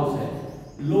 2 हाउस है,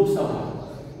 लोकसभा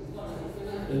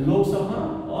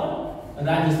और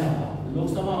राज्यसभा,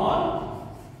 लोकसभा और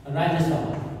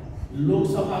राज्यसभा।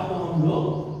 लोकसभा को हम लोग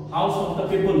house of the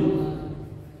people,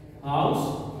 house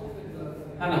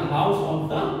है ना, house of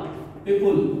the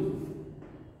people,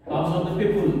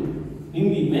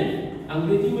 Hindi में,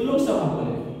 अंग्रेजी में लोकसभा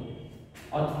बोले,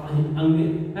 और है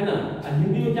ना,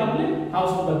 हिंदी में क्या बोले,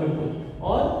 हाउस ऑफ द पीपुल,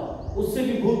 और उससे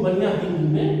भी बहुत बढ़िया हिंदी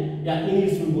में या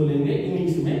इंग्लिश में बोलेंगे,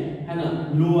 इंग्लिश में है ना,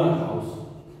 लोअर हाउस,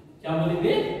 क्या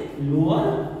बोलेंगे, लोअर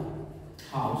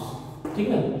हाउस, ठीक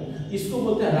है। इसको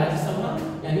बोलते हैं राज्यसभा,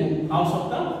 यानी हाउस ऑफ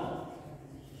द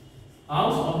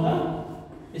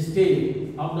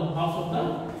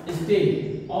स्टेट,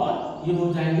 और ये हो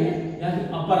जाएंगे यानी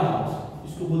अपर हाउस,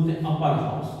 इसको बोलते हैं अपर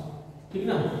हाउस, ठीक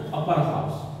ना, अपर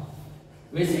हाउस।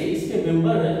 वैसे इसके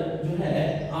मेंबर जो है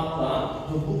आपका,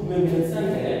 जो बुक में मेंशन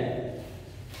है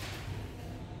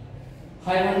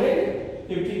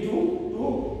 552 टू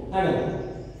है ना,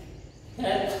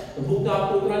 तो बुक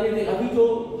आपको उतना नहीं, अभी जो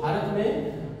भारत में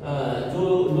जो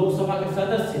लोकसभा के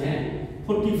सदस्य हैं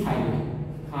 45 है,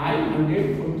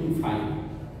 545,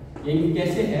 यानी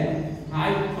कैसे है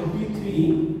 543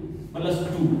 प्लस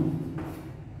 2,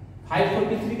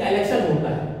 543 का इलेक्शन होता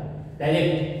है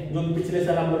डायरेक्ट, जो पिछले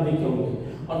साल आप लोग देखे होंगे,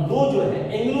 और 2 जो है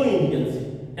एंग्लो इंडियन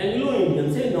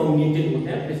से नॉमिनेटेड होते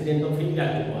हैं प्रेसिडेंट ऑफ इंडिया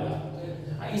के द्वारा।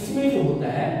 इसमें जो होता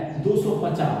है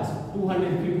 250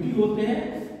 250 होते हैं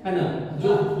है ना, जो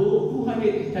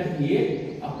 238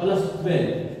 प्लस 12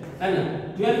 है ना,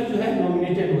 12 जो है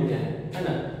नॉमिनेटेड होते हैं है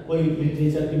ना, कोई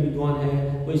लिटरेचर के विद्वान है,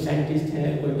 कोई साइंटिस्ट है,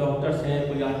 कोई डॉक्टर्स हैं,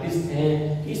 कोई आर्टिस्ट हैं,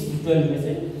 इस 12 में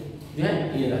से जो है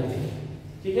ये रहते हैं,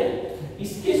 ठीक है।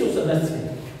 इसके जो सदस्य हैं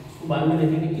उसको बाद में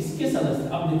देखेंगे, इसके सदस्य।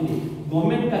 अब देखिए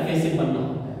गवर्नमेंट का कैसे बनना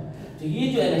होता है, तो ये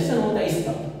जो इलेक्शन होता है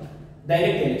इसका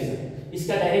डायरेक्ट इलेक्शन,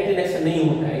 इसका डायरेक्ट इलेक्शन नहीं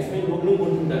होता है, इसमें लोग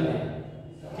वोटिंग करते हैं,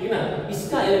 ठीक है ना,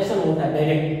 इसका इलेक्शन होता है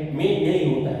डायरेक्ट, मेन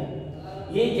यही होता है।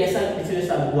 ये जैसा पिछले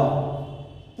साल हुआ,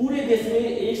 पूरे देश में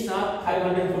एक साथ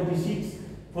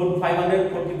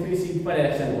 543 सीट पर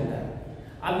इलेक्शन होता है।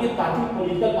 अब ये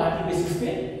पॉलिटिकल पार्टी बेसिस पे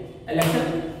इलेक्शन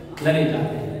लड़े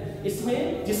जाते हैं। इसमें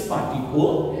जिस पार्टी को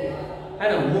है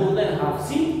ना मोर देन हाफ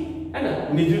सीट है ना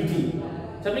मेजॉरिटी,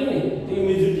 समझेंगे, तो ये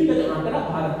मेजॉरिटी का जो आंकड़ा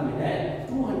भारत में है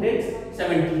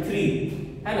 273,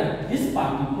 है ना, जिस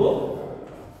पार्टी को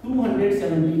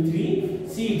 273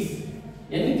 सीट्स,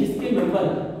 यानी जिसके मेंबर,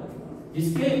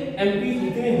 जिसके एमपी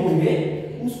जितने होंगे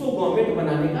उसको गवर्नमेंट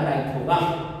बनाने का राइट होगा।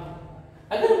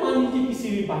 अगर मान लीजिए किसी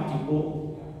भी पार्टी को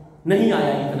नहीं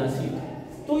आया इतना सीट,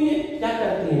 तो ये क्या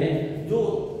करते हैं, जो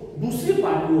दूसरी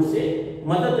पार्टियों से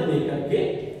मदद लेकर के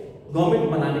गवर्नमेंट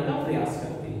बनाने का प्रयास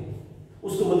करते हैं,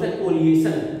 उसको बोलते हैं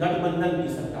कोलिएशन, गठबंधन की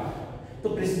सरकार। तो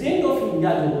प्रेसिडेंट ऑफ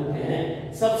इंडिया जो होते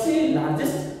हैं, सबसे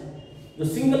लार्जेस्ट, जो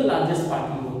सिंगल लार्जेस्ट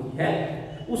पार्टी होती है,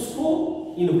 उसको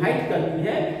इनवाइट करती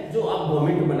है जो आप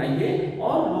गवर्नमेंट बनाइए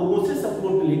और लोगों से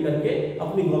सपोर्ट लेकर के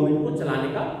अपनी गवर्नमेंट को चलाने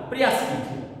का प्रयास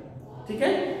कीजिए। ठीक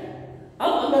है।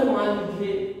 अब अगर मान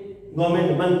लीजिए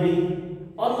गवर्नमेंट बन गई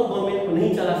और वो गवर्नमेंट को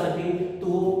नहीं चला सकी, तो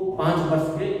वो 5 वर्ष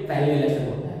के पहले इलेक्शन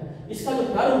होता है। इसका जो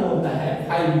टर्म होता है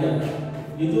 5 ईयर,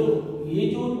 ये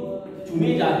जो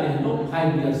चुने जाते हैं लोग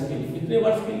 5 इयर्स के लिए, कितने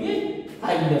वर्ष के लिए,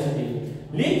 5 इयर्स के लिए।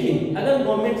 लेकिन अगर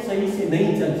गवर्नमेंट सही से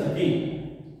नहीं चल सकी,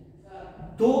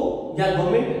 तो या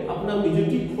गवर्नमेंट अपना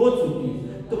मेजॉरिटी खो चुकी,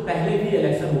 तो पहले भी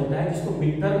इलेक्शन होता है जिसको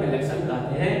मिड टर्म इलेक्शन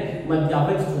कहते हैं,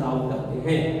 मध्यावधि चुनाव करते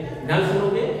हैं। ध्यान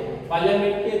सुनोगे,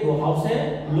 पार्लियामेंट के 2 हाउस हैं,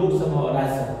 लोकसभा और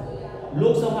राज्यसभा।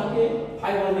 लोकसभा के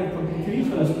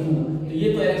 543+2, तो ये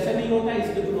तो इलेक्शन नहीं होता है,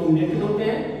 इसके तो नॉमिनेटेड होते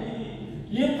हैं।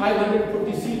 ये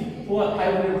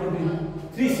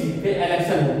 543 सीट पे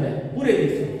इलेक्शन होता है पूरे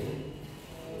देश में।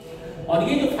 और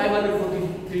ये जो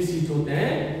 543 सीट होते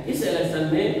हैं, इस इलेक्शन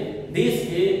में देश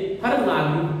के हर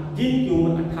नागरिक जिनकी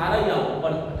उम्र 18 या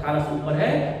ऊपर, 18 से ऊपर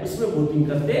है, उसमें वोटिंग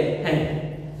करते हैं।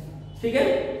 ठीक है।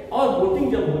 और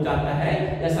वोटिंग जब हो जाता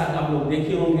है, जैसा आप लोग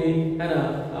देखे होंगे, है ना,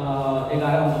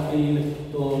 11 अप्रैल,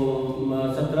 तो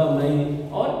 17 मई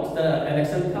और इस तरह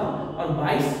इलेक्शन था, और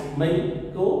 22 मई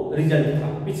को रिजल्ट था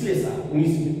पिछले साल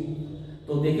 19 में।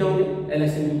 तो देखे होंगे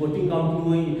इलेक्शन की वोटिंग काउंटिंग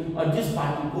हुई, और जिस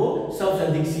पार्टी को सबसे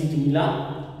अधिक सीट मिला,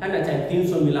 है ना, चाहे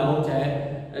 300 मिला हो, चाहे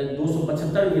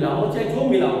 275 मिला हो, चाहे जो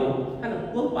मिला हो, है ना,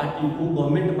 वो पार्टी को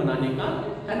गवर्नमेंट बनाने का,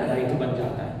 है ना, राइट बन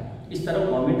जाता है। इस तरह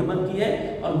गवर्नमेंट बनती है,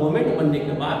 और गवर्नमेंट बनने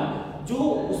के बाद जो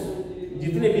उस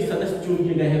जितने भी सदस्य चुन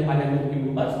के गए हैं पार्लियामेंट के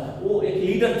मेंबर्स, वो एक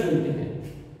लीडर चुनते हैं।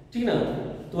 ठीक ना,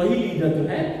 तो वही लीडर जो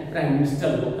है प्राइम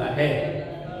मिनिस्टर होता है।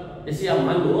 जैसे आप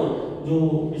मान लो, जो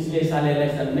पिछले साल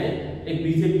इलेक्शन में एक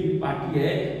बीजेपी पार्टी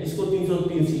है, इसको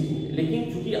 303 सीट मिली, लेकिन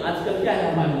चूंकि आजकल क्या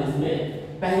है हमारे देश में,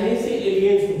 पहले से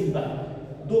एलियंस हो चुका है।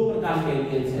 2 प्रकार के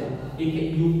एलियंस है, एक है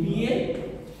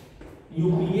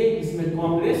यूपीए, इसमें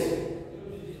कांग्रेस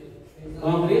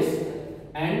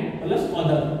एंड प्लस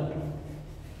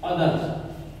अदर्स,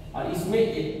 और इसमें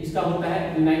इसका होता है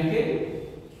यूनाइटेड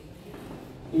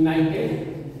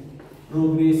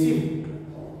प्रोग्रेसिव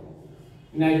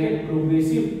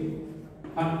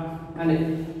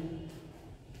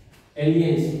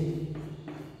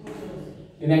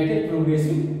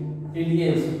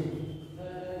एलियंस,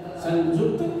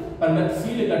 संयुक्त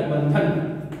प्रगतिशील गठबंधन,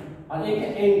 और एक है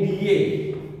एनडीए,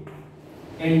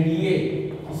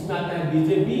 इसमें आता है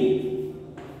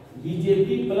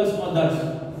बीजेपी प्लस अदर्स,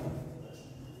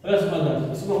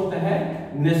 इसमें होता है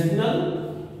नेशनल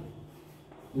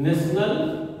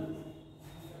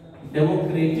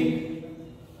डेमोक्रेटिक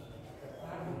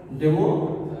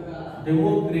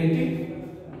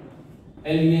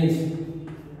एलियंस,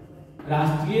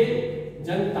 राष्ट्रीय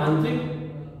जनतांत्रिक,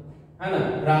 है ना,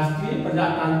 राष्ट्रीय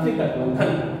प्रजातांत्रिक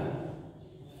गठबंधन।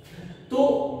 तो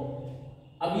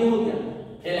अब ये हो गया,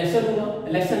 इलेक्शन हुआ,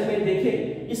 इलेक्शन में देखे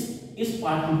इस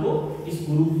पार्टी को, इस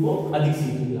ग्रुप को अधिक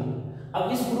सीट मिला। अब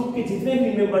इस ग्रुप के जितने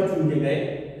भी मेंबर चुन के गए,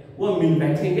 वो मिल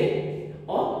बैठेंगे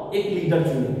और एक लीडर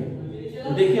चुनेंगे।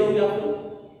 तो देखे होंगे आप लोग,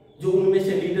 जो उनमें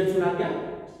से लीडर चुना गया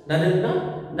नरेंद्र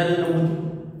मोदी,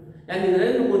 यानी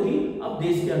नरेंद्र मोदी अब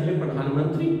देश के अगले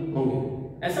प्रधानमंत्री होंगे,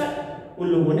 ऐसा उन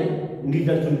लोगों ने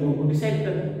लीडर चुन के उनको डिसाइड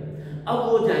कर दिया। अब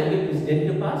वो जाएंगे प्रेसिडेंट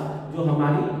के पास, जो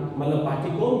हमारी मतलब पार्टी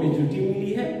को मेजॉरिटी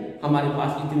मिली है, हमारे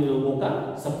पास इतने लोगों का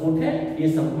सपोर्ट है, ये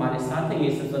सब हमारे साथ है, ये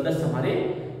सब सदस्य हमारे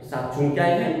साथ चुन के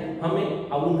आए हैं, हमें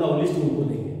अब उनका लिस्ट उनको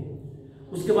देंगे।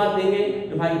 उसके बाद देंगे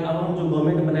कि भाई अब हम जो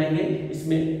गवर्नमेंट बनाएंगे,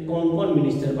 इसमें कौन कौन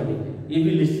मिनिस्टर बनेंगे, ये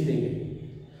भी लिस्ट देंगे।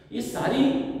 ये सारी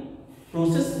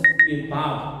प्रोसेस के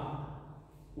बाद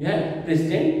यह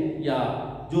प्रेसिडेंट या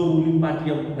जो रूलिंग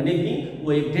पार्टी अब बनेगी,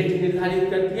 वो एक डेट निर्धारित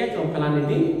करती है कि हम फलाने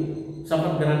दिन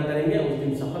शपथ ग्रहण करेंगे, उस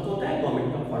दिन शपथ होता है,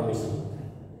 गवर्नमेंट का फॉर्मेशन होता है।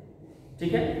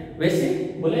 ठीक है। वैसे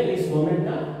बोले इस गवर्नमेंट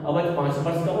का अवधि 5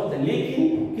 वर्ष का होता है, लेकिन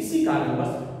किसी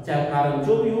कारणवश, चाहे कारण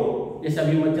जो भी हो, जैसे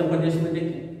अभी मध्य प्रदेश में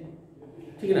देखिए,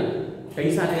 ठीक है ना,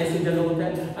 कई सारे ऐसे जगह होता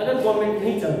है, अगर गवर्नमेंट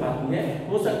नहीं चल पाती है,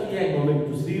 हो सकती है गवर्नमेंट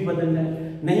दूसरी भी बदल जाए,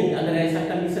 नहीं अगर ऐसा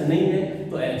कंडीशन नहीं है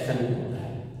तो इलेक्शन नहीं होता है।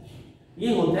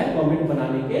 ये होता है गवर्नमेंट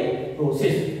बनाने के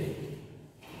प्रोसेस।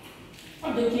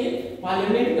 अब देखिए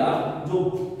पार्लियामेंट का जो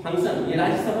फंक्शन, ये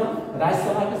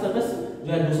राज्यसभा के सदस्य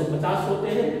जो है 250 होते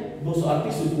हैं,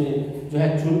 238 उसमें जो है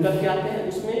चुन करके आते हैं,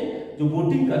 उसमें जो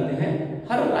वोटिंग करते हैं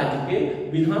हर राज्य के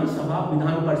विधानसभा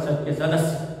विधान परिषद के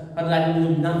सदस्य, हर राज्य में जो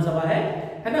विधानसभा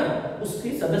है ना, उसके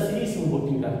सदस्य ही इसमें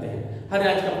वोटिंग करते हैं। हर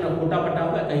राज्य का अपना कोटा पटा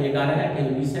हुआ है, कहीं 11 है, कहीं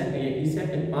 20 है, कहीं 21 है,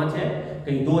 कहीं 5 है,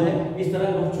 कहीं 2 है, इस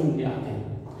तरह लोग चुन के आते हैं।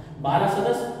 12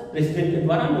 सदस्य प्रेसिडेंट के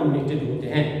द्वारा नॉमिनेटेड होते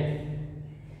हैं।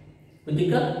 कोई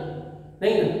दिक्कत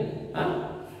नहीं ना? हाँ,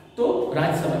 तो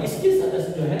राज्यसभा इसके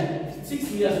सदस्य जो है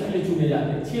 6 इयर्स के लिए चुने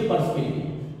जाते हैं, 6 वर्ष के लिए,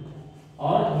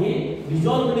 और ये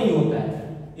रिजॉल्व नहीं होता है,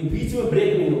 ये बीच में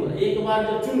ब्रेक नहीं होगा। एक बार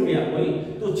जब चुन गया कोई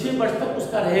तो 6 वर्ष तक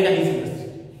उसका रहेगा ही सदस्य,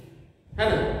 है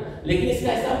ना। लेकिन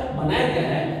इसका ऐसा बनाया गया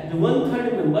है कि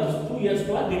 1/3 मेंबर्स 2 इयर्स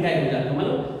के बाद रिटायर हो जाता है,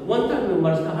 मतलब 1/3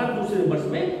 मेंबर्स का हर दूसरे वर्ष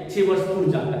में 6 वर्ष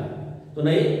पूरा जाता है, तो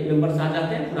नए मेंबर्स आ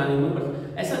जाते हैं, पुराने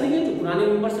मेंबर्स। ऐसा नहीं है जो पुराने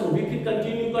मेंबर्स हैं वो भी फिर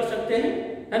कंटिन्यू कर सकते हैं,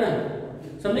 है ना,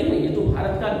 समझे नहीं। ये तो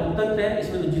भारत का लोकतंत्र है,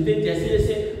 इसमें तो जितने जैसे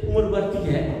जैसे उम्र बढ़ती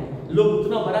है लोग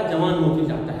उतना बड़ा जवान होते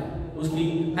जाता है, उसकी,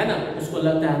 है ना, उसको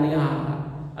लगता है नहीं हाँ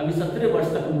अभी 17 वर्ष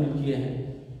तक उम्र किए हैं,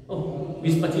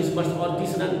 20-25 वर्ष और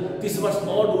 30 वर्ष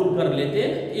और रूल कर लेते,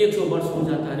 100 वर्ष हो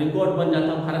जाता है, रिकॉर्ड बन जाता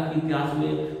है भारत के इतिहास में,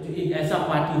 जो एक ऐसा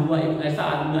पार्टी हुआ, एक ऐसा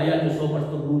आदमी आया जो 100 वर्ष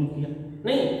तक रूल किया।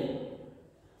 नहीं,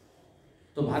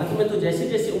 तो भारत में तो जैसे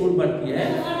जैसे उम्र बढ़ती है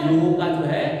लोगों का जो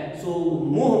है सो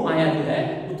मोह माया जो है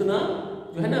उतना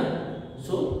जो है ना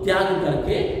सो त्याग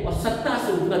करके और सत्ता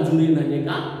से उतना जुड़े रहने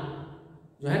का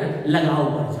जो है ना लगाव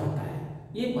बढ़ जाता है।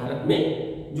 ये भारत में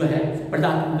जो है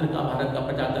प्रजातंत्र का, भारत का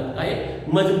प्रजातंत्र का एक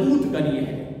मजबूत कड़ी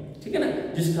है, ठीक है ना,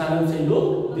 जिस कारण से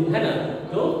लोग, है ना,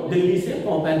 तो दिल्ली से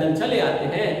पैदल चले आते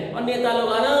हैं और नेता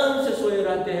लोग आराम से सोए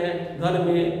रहते हैं घर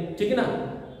में, ठीक है ना।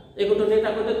 एक तो नेता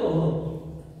को देखो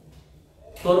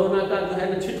कोरोना का जो है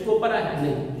ना छिटको पड़ा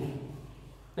है,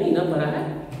 नहीं ना पड़ा है,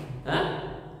 हाँ?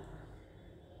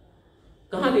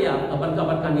 कहाँ गया आपका बड़का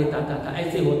बड़का नेता था,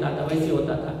 ऐसे होता था वैसे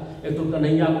होता था, एक तो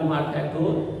कन्हैया कुमार था, एक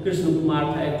तो कृष्ण कुमार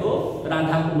था, एक तो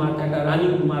राधा कुमार था, एक रानी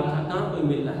कुमार था, कहाँ कोई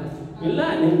मिल रहा है?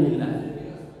 नहीं मिल रहा है,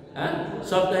 हाँ?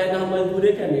 सब कहेगा हम मजदूर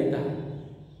क्या नेता है,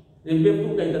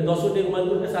 बेवकूफ कहेगा 200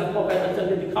 मजदूर के साथ पैदल चल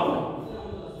के दिखाओ ना,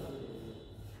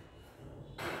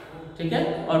 ठीक है।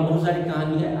 और बहुत सारी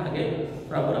कहानी है, आगे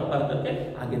थोड़ा थोड़ा पढ़ करके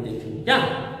आगे देखेंगे क्या,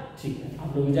 ठीक है।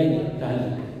 आप लोग जाइए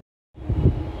टहलिए।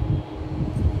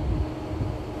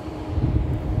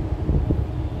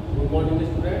 Good morning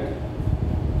student.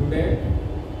 Today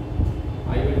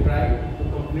I will try to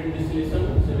complete this lesson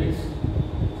Civics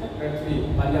chapter 3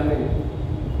 Parliament.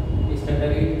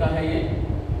 Standard 8 का है ये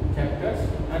चैप्टर्स,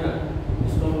 है ना।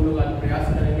 इसको हम लोग आज प्रयास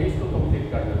करेंगे इसको कंप्लीट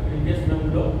करना। प्रीवियस में हम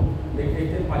लोग देखे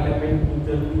थे पार्लियामेंट क्यों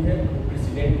जरूरी है,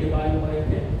 प्रेसिडेंट के बारे में पढ़े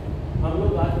थे। हम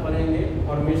लोग आज पढ़ेंगे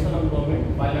फॉर्मेशन ऑफ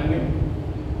गवर्नमेंट, पार्लियामेंट,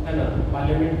 है ना।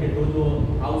 पार्लियामेंट के दो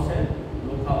हाउस है,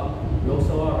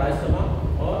 लोकसभा और राज्यसभा,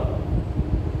 और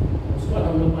उसके बाद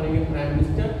हम लोग पढ़ेंगे प्राइम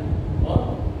मिनिस्टर और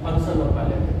फंक्शन ऑफ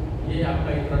पार्लियामेंट। ये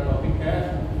आपका इतना टॉपिक है।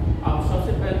 आप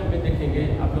सबसे पहले हमें देखेंगे,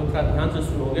 आप लोग थोड़ा ध्यान से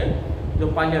सुनोगे, जो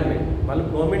पार्लियामेंट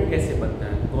मतलब गवर्नमेंट कैसे बनता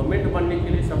है। गवर्नमेंट बनने के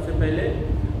लिए सबसे पहले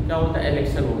क्या होता है,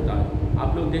 इलेक्शन होता है।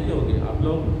 आप लोग देखे होंगे, आप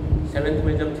लोग 7th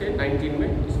में जब थे 19 में,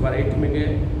 इस बार 8 में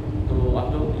गए, तो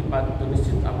आप लोग की बात तो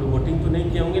निश्चित, आप लोग वोटिंग तो नहीं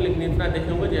किए होंगे, लेकिन इतना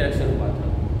देखे होंगे जो इलेक्शन हुआ था।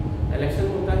 इलेक्शन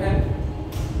होता है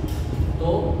तो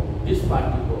जिस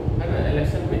पार्टी को, है ना,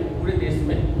 इलेक्शन में पूरे देश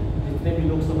में जितने भी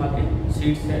लोकसभा के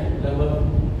सीट्स हैं लगभग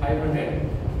 500,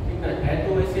 ठीक है, है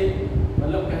तो वैसे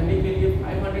मतलब कहने के लिए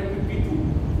 552,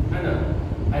 है ना,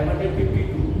 550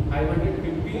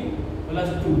 प्लस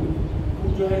 2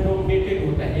 जो है नॉमिनेटेड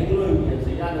होता है एंग्लो इंडियन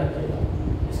से, याद रखिएगा।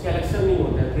 इसका इलेक्शन नहीं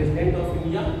होता है, president of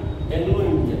India Anglo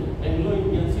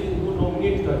Indian से इनको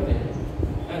नॉमिनेट करते हैं,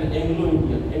 एंग्लो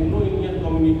इंडियन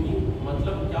कम्युनिटी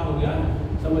मतलब क्या हो गया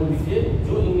समझ लीजिए,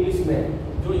 जो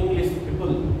इंग्लिश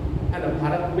पीपल, है ना,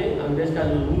 भारत में अंग्रेज का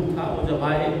जो रूल था वो जब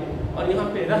आए और यहाँ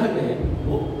पे रह गए,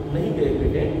 वो नहीं गए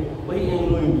प्रेसिडेंट, वही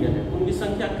एंग्लो इंडियन है, उनकी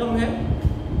संख्या कम है।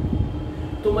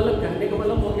 तो मतलब कहने का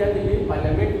मतलब हो गया कि ये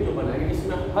पार्लियामेंट जो बनाएंगे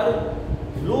इसमें हर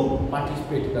लोग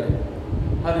पार्टिसिपेट करें,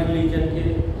 हर रिलीजन के,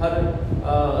 हर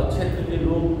क्षेत्र के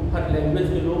लोग, हर लैंग्वेज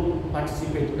के लोग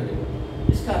पार्टिसिपेट करें।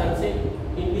 इस कारण से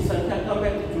इनकी संख्या कम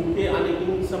है, चुनके आने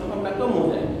की संभावना कम हो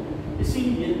जाएगी।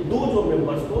 इसीलिए 2 जो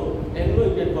मेंबर्स को एंग्लो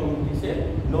इंडियन कम्युनिटी से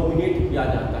नॉमिनेट किया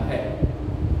जाता है,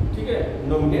 ठीक है,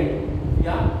 नॉमिनेट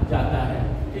किया जाता है,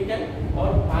 ठीक है।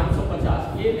 और 550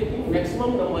 ये लेकिन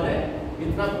मैक्सिमम नंबर है,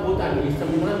 इतना होता नहीं,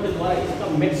 संविधान के द्वारा इसका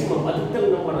मैक्सिमम अधिकतम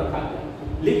नंबर रखा गया।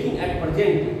 लेकिन एट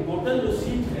प्रेजेंट टोटल जो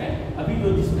सीट है अभी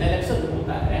जो जिस इलेक्शन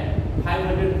होता है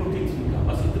 543 का,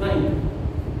 बस इतना ही,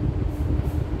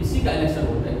 इसी का इलेक्शन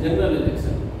होता है, जनरल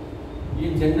इलेक्शन। ये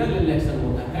जनरल इलेक्शन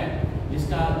होता है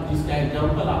जिसका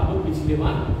एग्जाम्पल आप लोग पिछले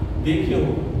बार देखे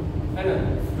हो, है ना,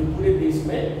 जो पूरे देश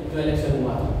में जो इलेक्शन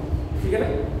हुआ था, ठीक है ना।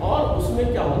 और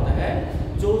उसमें क्या होता है,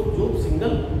 जो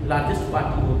सिंगल लार्जेस्ट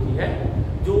पार्टी होती है,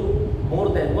 जो मोर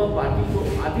देन वह पार्टी जो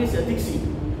आधे से अधिक सीट,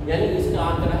 यानी इसका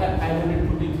आंकड़ा है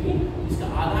 543, इसका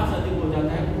आधा से अधिक हो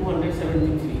जाता है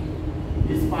 273।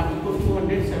 जिस पार्टी को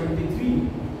 273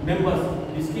 मेंबर्स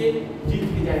जिसके जीत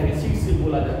के जाएंगे, सीट से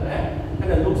बोला जाता है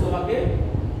ना, लोकसभा के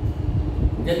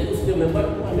यदि उसके मेंबर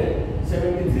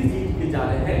 273 जीत के जा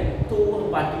रहे हैं तो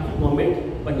वह पार्टी की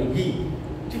गवर्नमेंट बनेगी,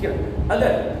 ठीक है।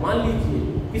 अगर मान लीजिए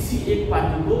किसी एक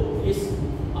पार्टी को इस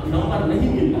नंबर नहीं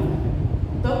मिल रहा है,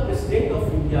 तब प्रेसिडेंट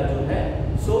ऑफ इंडिया जो है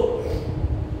सो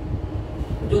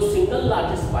जो सिंगल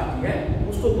लार्जेस्ट पार्टी है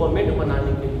उसको गवर्नमेंट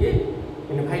बनाने के लिए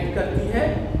इनवाइट करती है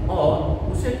और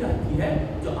उसे कहती है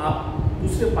जो आप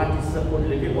दूसरे पार्टी से सपोर्ट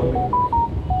लेके गवर्नमेंट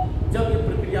बनाइए। जब ये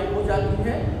प्रक्रिया हो जाती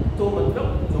है तो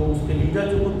मतलब जो उसके लीडर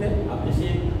जो होते हैं, अब जैसे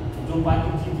जो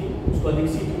पार्टी जीती उसको अधिक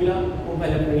सीट मिला, वो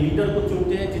पहले अपने लीडर को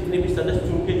चुनते हैं, जितने भी सदस्य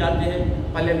चुन के जाते हैं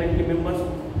पार्लियामेंट के मेंबर्स,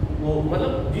 वो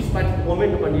मतलब जिस पार्टी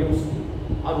गवर्नमेंट बनी है उसकी,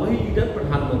 और वही लीडर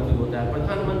प्रधानमंत्री होता है।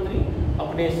 प्रधानमंत्री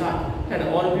अपने साथ है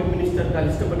ना और भी मिनिस्टर का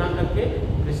लिस्ट बना करके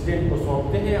प्रेसिडेंट को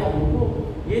सौंपते हैं और उनको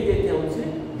ये देते हैं, उनसे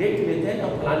डेट लेते हैं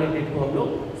और फलाने डेट को हम लोग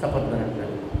शपथ ग्रहण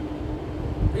करें।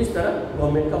 तो इस तरह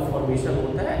गवर्नमेंट का फॉर्मेशन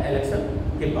होता है इलेक्शन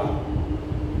के बाद।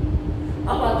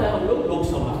 अब आता है हम लोग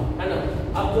लोकसभा, है ना।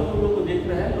 अब जो हम लोग को देख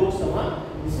रहे हैं लोकसभा,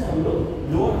 जिसे हम लोग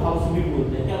लोअर हाउस भी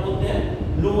बोलते हैं, क्या बोलते हैं,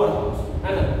 लोअर हाउस,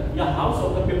 है ना, या house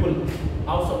of the people,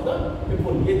 house of the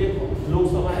people. ये देखो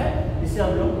लोकसभा है, इसे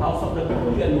हम लोग हाउस ऑफ द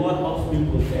पीपल या लोअर हाउस भी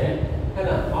बोलते हैं, है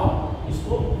ना। और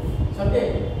इसको समझे,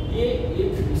 ये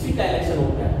इसी का इलेक्शन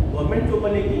होता है। गवर्नमेंट जो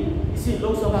बनेगी इसी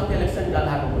लोकसभा के इलेक्शन के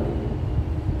आधार पर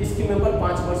बनेगी। इसके मेंबर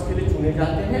 5 वर्ष के लिए चुने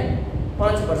जाते हैं,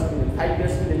 5 वर्ष के लिए 5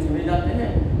 इयर्स के लिए चुने जाते हैं।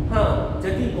 हाँ,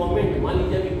 यदि गवर्नमेंट मान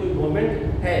लीजिए अभी कोई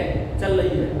गवर्नमेंट है चल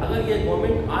रही है, अगर ये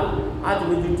गवर्नमेंट आज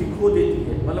मेजोरिटी खो देती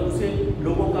है, मतलब उसे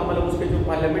लोगों का मतलब उसके जो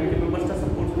पार्लियामेंट के मेंबर्स का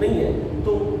सपोर्ट नहीं है,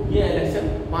 तो ये इलेक्शन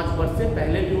 5 वर्ष से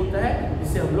पहले भी होता है,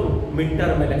 जिसे हम लोग मिड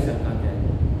टर्म इलेक्शन कहते हैं,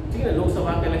 ठीक है।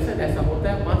 लोकसभा का इलेक्शन ऐसा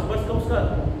होता है, 5 वर्ष का उसका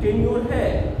टेन्योर है,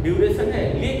 ड्यूरेशन है,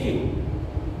 लेकिन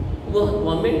वह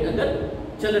गवर्नमेंट अगर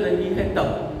चल रही है तब,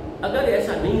 अगर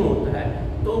ऐसा नहीं होता है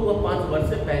तो वह 5 वर्ष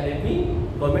से पहले भी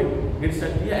गवर्नमेंट गिर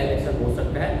सकती है, इलेक्शन हो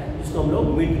सकता है, जिसको हम लोग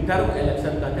मिड टर्म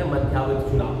इलेक्शन कहते हैं, मध्यावधि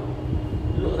चुनाव,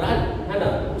 है ना।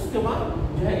 उसके बाद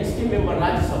जो है इसके मेंबर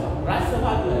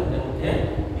राज्यसभा जो होते हैं,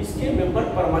 इसके मेंबर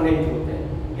परमानेंट होते हैं,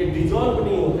 ये डिजॉल्व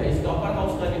नहीं होता है। इसका अपर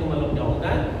हाउस का मतलब क्या होता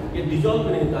है, ये डिजॉल्व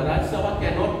नहीं होता, Rajya Sabha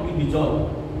can not be dissolve,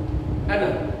 है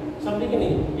ना, समझे कि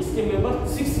नहीं। इसके मेंबर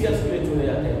 6 इयर्स के लिए चुने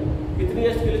जाते हैं। कितने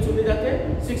इयर्स के लिए चुने जाते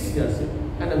हैं, 6 इयर्स से,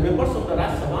 है ना। Members of the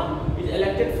Rajya Sabha is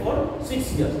elected for 6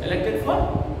 years, elected for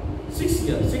 6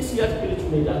 years के लिए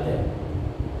चुने जाते हैं,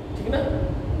 ठीक है ना।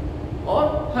 और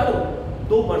हर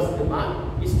 2 वर्ष के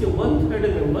बाद इसके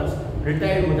 1/3 मेंबर्स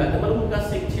रिटायर्ड हो जाते हैं, मतलब उनका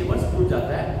 6 वर्ष पूरा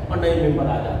जाता है और नए मेंबर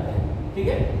आ जाते हैं, ठीक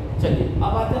है। चलिए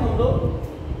अब आते हैं हम लोग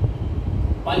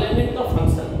पार्लियामेंट का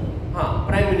फंक्शन। हाँ,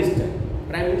 प्राइम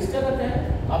मिनिस्टर रहता है।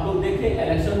 आप लोग देखें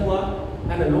इलेक्शन हुआ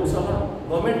है ना, लोकसभा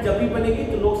गवर्नमेंट जब भी बनेगी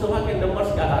तो लोकसभा के नंबर्स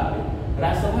के आधार पे,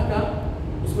 राज्यसभा का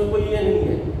उसमें कोई ये नहीं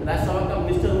है, राज्यसभा का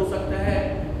मिनिस्टर हो सकता है,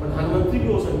 प्रधानमंत्री भी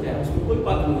हो सकता है, उसमें कोई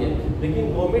बात नहीं है।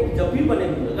 लेकिन गवर्नमेंट जब भी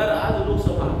बनेगी, अगर आज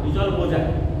लोकसभा रिजॉल्व हो जाए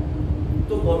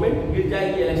तो गवर्नमेंट गिर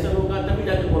जाएगी, इलेक्शन होगा तभी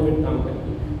जाकर गवर्नमेंट काम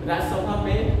करेगी। राज्यसभा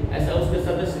में ऐसा उसके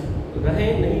सदस्य रहे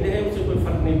नहीं रहे उससे कोई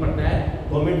फर्क नहीं पड़ता है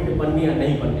गवर्नमेंट के बनने या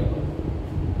नहीं बनने पर।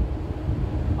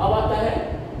 अब आता है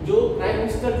जो प्राइम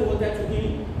मिनिस्टर जो होता है, चूंकि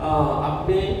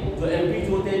अपने जो एमपी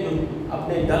जो होते हैं, जो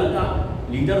अपने दल का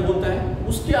लीडर होता है,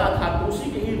 उसके आधार पर उसी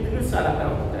के इर्द गिर्द सारा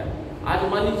काम होता है। आज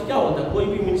मान लीजिए क्या होता है, कोई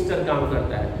भी मिनिस्टर काम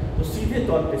करता है तो सीधे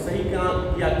तौर पे सही काम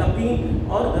किया तब भी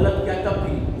और गलत किया तब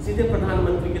भी सीधे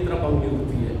प्रधानमंत्री की तरफ उंगली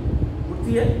उठती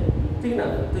है, ठीक ना।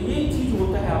 तो ये चीज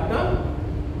होता है आपका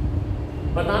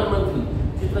प्रधानमंत्री,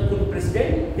 जितना जो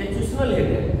प्रेसिडेंट कंस्टिट्यूशनल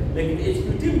हेड है, लेकिन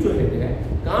एग्जीक्यूटिव जो हेड है,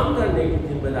 काम करने की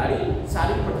जिम्मेदारी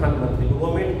सारी प्रधानमंत्री को।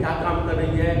 गवर्नमेंट क्या काम कर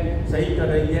रही है, सही कर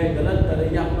रही है, गलत कर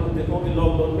रही है। आप लोग देखोगे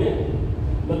लॉकडाउन में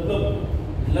मतलब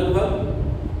लगभग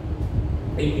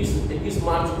 21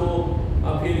 मार्च को,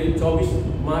 फिर 24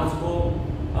 मार्च को,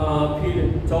 फिर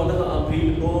 14 अप्रैल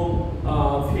को,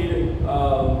 फिर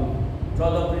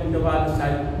 14 अप्रैल के बाद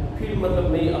शायद फिर मतलब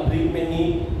मई अप्रैल में ही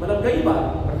मतलब कई बार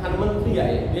प्रधानमंत्री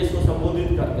आए, देश को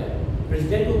संबोधित करते हैं।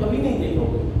 प्रेसिडेंट को कभी नहीं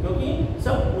देखोगे, क्योंकि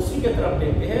सब उसी के तरफ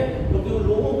देखते हैं, क्योंकि वो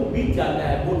लोगों को बीत जाता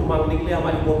है वोट मांगने के लिए,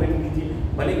 हमारी गवर्नमेंट की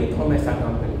बनेगी तो हम ऐसा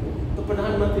काम करेंगे। तो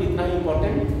प्रधानमंत्री इतना ही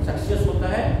इंपॉर्टेंट सक्सेस होता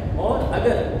है। और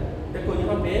अगर देखो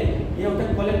यहाँ पे ये होता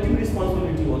है कलेक्टिव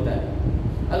रिस्पॉन्सिबिलिटी होता है।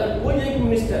 अगर कोई एक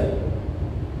मिनिस्टर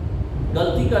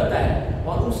गलती करता है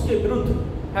और उसके विरुद्ध,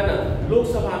 है ना,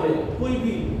 लोकसभा में कोई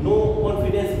भी नो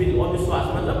कॉन्फिडेंस बिल, अविश्वास,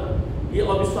 मतलब ये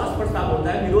अविश्वास प्रस्ताव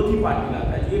होता है, विरोधी पार्टी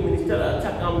लाता है, ये मिनिस्टर अच्छा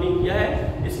काम नहीं किया है,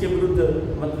 इसके विरुद्ध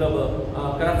मतलब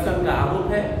करप्शन का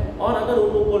आरोप है, और अगर वो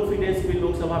नो कॉन्फिडेंस बिल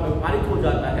लोकसभा में पारित हो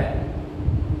जाता है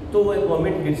तो वह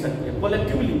गवर्नमेंट गिर सकती है।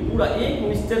 कलेक्टिवली पूरा एक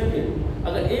मिनिस्टर के,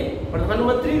 अगर एक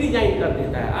प्रधानमंत्री रिजाइन कर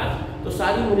देता है आज, तो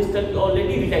सारी मिनिस्टर की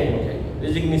ऑलरेडी रिजाइन हो जाएगी,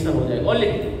 रेजिग्नेशन हो जाएगी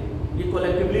ऑलरेडी, ये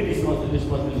कलेक्टिवली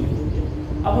रिस्पॉन्सिबिलिटी होती है।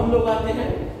 अब हम लोग आते हैं,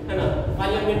 है ना,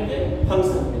 पार्लियामेंट के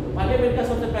फंक्शन में। तो पार्लियामेंट का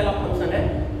सबसे पहला फंक्शन है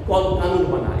कानून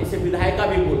बना, इसे विधायिका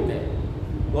भी बोलते हैं।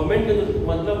 गवर्नमेंट के जो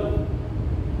मतलब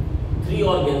 3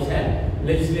 ऑर्गन्स है,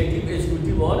 लेजिस्लेटिव,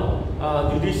 एग्जीक्यूटिव और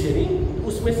जुडिशियरी,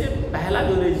 उसमें से पहला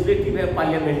जो लेजिस्लेटिव है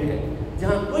पार्लियामेंट है,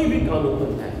 जहाँ कोई भी कानून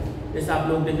बनता है। जैसे आप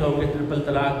लोग देखे होंगे ट्रिपल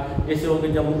तलाक, जैसे हो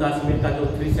गया जम्मू कश्मीर का जो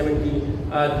 370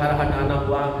 धारा हटाना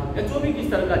हुआ, या जो भी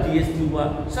किस तरह का GST हुआ,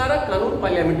 सारा कानून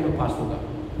पार्लियामेंट में पास होगा।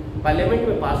 पार्लियामेंट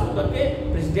में पास होकर के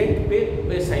प्रेसिडेंट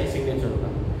पे सिग्नेचर होगा,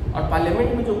 और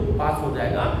पार्लियामेंट में जो पास हो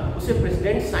जाएगा उसे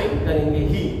प्रेसिडेंट साइन करेंगे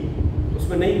ही,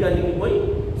 उसमें नहीं करने की कोई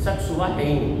शक शुबा है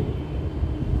ही नहीं।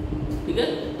 ठीक है,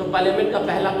 तो पार्लियामेंट का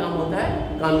पहला काम होता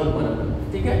है कानून बनाना।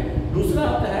 ठीक है, दूसरा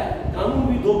होता है, कानून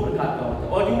भी 2 प्रकार का होता है।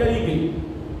 ऑर्डिनरी बिल,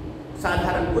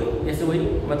 साधारण कोई, जैसे वही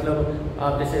मतलब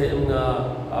जैसे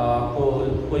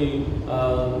कोई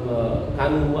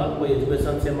कानून हुआ, कोई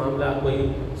एजुकेशन से मामला, कोई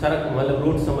सड़क मतलब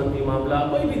रोड संबंधी मामला,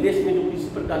 कोई भी देश में जो किसी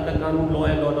प्रकार का कानून लॉ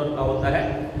एंड ऑर्डर का होता है,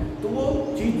 तो वो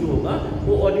चीज़ जो होगा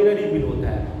वो ऑर्डिनरी बिल होता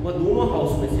है। वो दोनों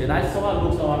हाउस में से, राज्यसभा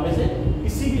लोकसभा में से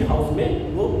किसी भी हाउस में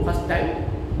वो फर्स्ट टाइम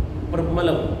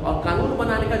मतलब, और कानून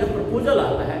बनाने का जो प्रपोजल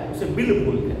आता है उसे बिल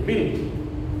बोलते हैं। बिल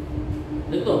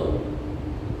देखो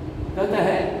कहता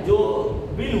है, जो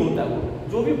बिल होता है वो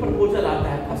जो भी प्रपोजल आता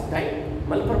है फर्स्ट टाइम,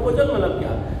 मतलब प्रपोजल मतलब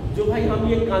क्या, जो भाई हम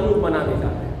ये कानून बनाने जा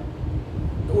रहे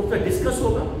हैं, तो उस पर डिस्कस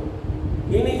होगा।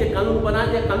 ये नहीं कि कानून बना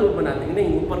दिया, कानून बना देंगे, नहीं,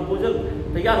 वो प्रपोजल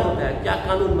तैयार होता है, क्या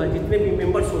कानून में जितने भी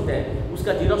मेंबर्स होते हैं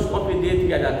उसका जीरोक्स कॉपी दे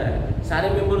दिया जाता है, सारे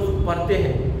मेंबर्स उसको पढ़ते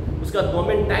हैं, उसका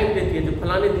गवर्नमेंट टाइम देती है जो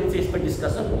फलाने दिन से इस पर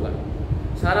डिस्कशन होगा,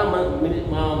 सारा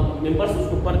मेंबर्स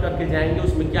उसको पढ़ करके जाएंगे,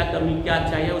 उसमें क्या कमी क्या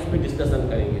चाहिए उस पर डिस्कशन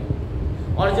करेंगे,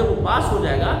 और जब वो पास हो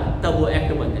जाएगा तब वो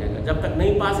एक्ट बन जाएगा। जब तक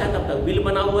नहीं पास है तब तक बिल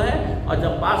बना हुआ है, और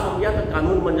जब पास हो गया तो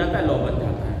कानून बन जाता है, लॉ बन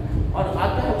जाता है। और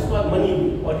आता है उसके बाद मनी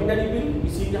बिल, ऑर्डिनरी बिल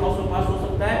किसी भी हाउस में पास हो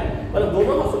सकता है, मतलब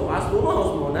दोनों हाउस में पास, दोनों हाउस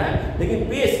में होना है, लेकिन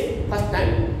पेश फर्स्ट टाइम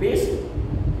पेश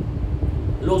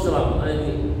लोकसभा में,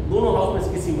 दोनों हाउस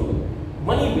में किसी में हो।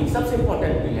 मनी बिल सबसे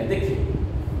इंपॉर्टेंट बिल है। देखिए,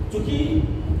 चूंकि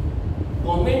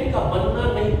गवर्नमेंट का बनना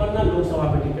नहीं बनना लोकसभा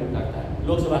पर डिपेंड करता है,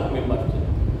 लोकसभा के मेंबर्स,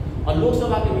 और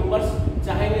लोकसभा के मेंबर्स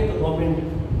चाहेंगे तो गवर्नमेंट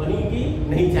बनेगी,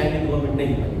 नहीं चाहेंगे तो गवर्नमेंट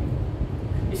नहीं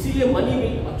बनेगी। इसीलिए मनी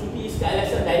बिल, चूंकि इसका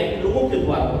इलेक्शन डायरेक्ट लोगों के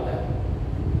द्वारा होता है,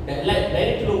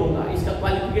 डायरेक्ट लोगों का, इसका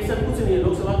क्वालिफिकेशन कुछ नहीं है।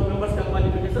 लोकसभा के मेंबर्स का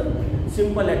क्वालिफिकेशन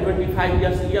सिंपल है,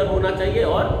 25 ईयर होना चाहिए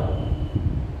और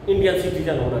इंडियन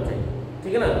सिटीजन होना चाहिए।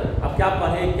 ठीक है ना, अब क्या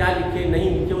पढ़े क्या लिखे नहीं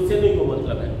लिखे उससे नहीं कोई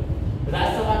मतलब है।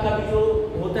 राज्यसभा का भी जो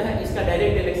होता है इसका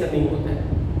डायरेक्ट इलेक्शन नहीं होता है,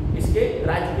 इसके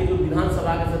राज्य के जो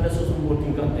विधानसभा के सदस्य उसमें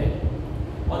वोटिंग करते हैं,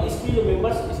 और इसके जो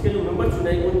मेंबर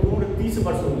चुनेंगे उनकी उम्र 30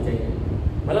 वर्ष होनी चाहिए,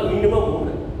 मतलब मिनिमम उम्र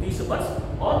 30 वर्ष,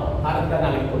 और भारत का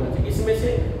नागरिक होना चाहिए। इसमें से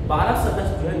 12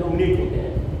 सदस्य जो है नॉमिनेट होते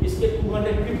हैं, इसके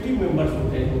 250 मेंबर्स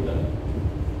होते हैं टोटल,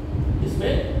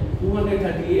 इसमें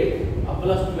 238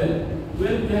 प्लस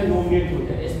 12 जो है नॉमिनेट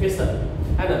होते हैं, स्पेशल,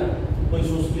 है ना, कोई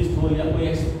सोशलिस्ट हो या कोई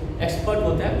एक्सपर्ट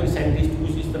होता है, कोई साइंटिस्ट,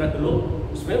 कुछ इस तरह के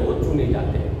लोग उसमें वो चुने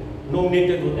जाते हैं,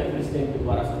 नॉमिनेटेड होते हैं प्रेसिडेंट के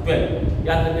द्वारा से। 12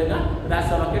 याद रखिएगा,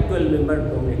 राज्यसभा के 12 मेंबर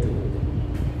नॉमिनेटेड होते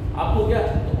हैं। आपको क्या,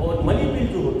 और मनी बिल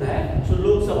जो होता है सो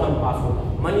लोकसभा में पास होगा,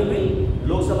 मनी बिल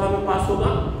लोकसभा में पास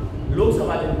होगा,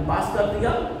 लोकसभा ने पास कर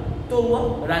दिया तो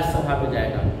वह राज्यसभा में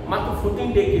जाएगा मात्र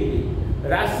 14 डे के लिए।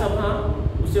 राज्यसभा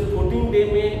उसे 14 डे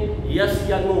में यस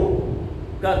या नो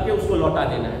करके उसको लौटा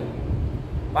देना है।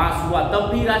 पास हुआ तब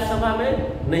भी राज्यसभा में,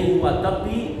 नहीं हुआ तब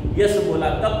भी, यस बोला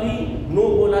तब भी, नो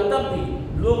बोला तब भी,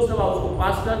 लोकसभा उसको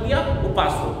पास कर दिया, वो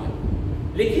पास हो गया।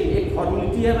 लेकिन एक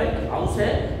फॉर्मेलिटी है भाई, हाउस है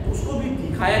तो उसको भी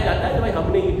दिखाया जाता है कि भाई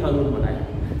हमने ये कानून बनाया,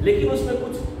 लेकिन उसमें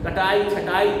कुछ कटाई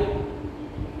छटाई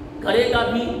करेगा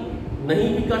भी, नहीं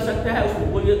भी कर सकता है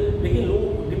उसको कोई, लेकिन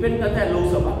लोग डिपेंड करता है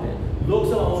लोकसभा पे,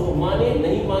 लोकसभा उसको माने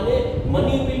नहीं माने।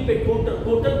 Money bill pay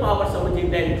total power समझिए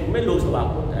डायरेक्ट में लोकसभा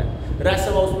को होता है,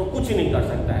 राज्यसभा उसमें कुछ नहीं कर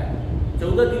सकता है।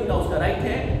 14 दिन का उसका राइट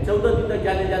है, 14 दिन तक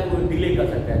जाने जाकर वो डिले कर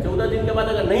सकता है। 14 दिन के बाद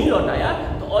अगर नहीं लौटाया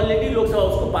तो ऑलरेडी लोकसभा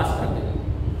उसको पास कर देगा,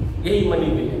 यही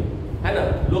मनी बिल है ना,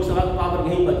 लोकसभा का पावर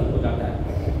यहीं पर हो जाता है।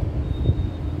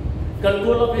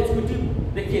 कंट्रोल ऑफ एग्जीक्यूटिव,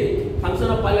 देखिए फंक्शन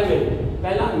ऑफ पार्लियामेंट,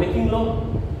 पहला मेकिंग लॉ,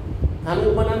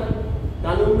 कानून बनाना,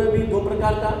 कानून में भी दो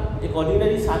प्रकार का, एक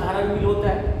ऑर्डिनरी साधारण बिल होता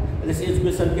है, जैसे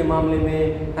एजुकेशन के मामले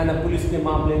में है ना, पुलिस के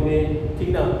मामले में, ठीक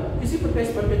ना, किसी प्रकार इस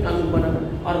पर के कानून बनाना।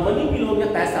 और मनी बिल हो गया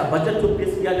पैसा, बजट जो पेश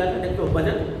किया जाता है। देखो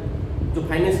बजट जो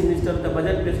फाइनेंस मिनिस्टर होता है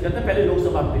बजट पेश करता है, पहले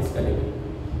लोकसभा पेश करेंगे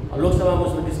और लोकसभा में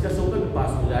उसमें डिस्कस होकर पास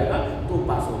हो जाएगा तो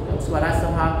पास हो जाएगा। उसके बाद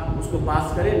राज्यसभा उसको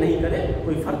पास करे नहीं करे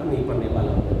कोई फर्क नहीं पड़ने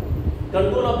वाला होता है।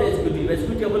 Control of the executive,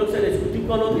 executive लोग सर एग्जीक्यूटिव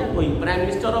कौन हो गया, कोई प्राइम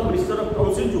मिनिस्टर और मिनिस्टर ऑफ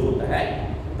काउंसिल जो होता है,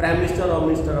 प्राइम मिनिस्टर और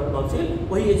मिनिस्टर ऑफ काउंसिल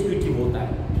वही एग्जीक्यूटिव होता है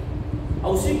और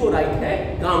उसी को राइट है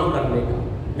काम करने का।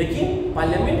 लेकिन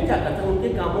पार्लियामेंट क्या करता है, उनके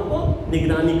कामों को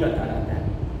निगरानी करता रहता है।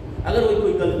 अगर वो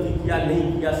कोई गलती किया नहीं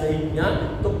किया सही किया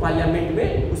तो पार्लियामेंट में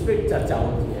उस पर चर्चा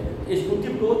होती है।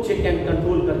 एग्जीक्यूटिव को चेक एंड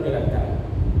कंट्रोल करके रखता है,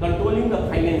 कंट्रोलिंग द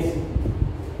फाइनेंस,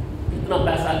 कितना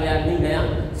पैसा गया नहीं गया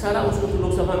सारा उसको तो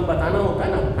लोकसभा में बताना होता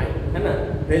है ना, है ना।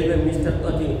 रेलवे मिनिस्टर को,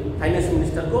 फाइनेंस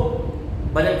मिनिस्टर को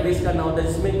बजट पेश करना होता है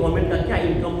जिसमें गवर्नमेंट का क्या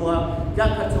इनकम हुआ, क्या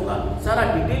खर्च होगा, सारा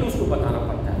डिटेल उसको बताना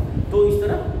पड़ता है। तो इस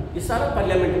तरह ये सारा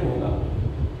पार्लियामेंट में होगा।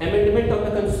 अमेंडमेंट ऑफ द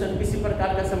कॉन्स्टिट्यूशन, किसी प्रकार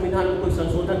का संविधान में कोई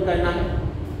संशोधन करना है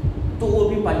तो वो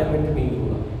भी पार्लियामेंट में ही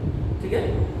होगा, ठीक है।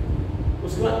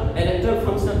 उसके बाद इलेक्टरल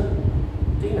फंक्शन,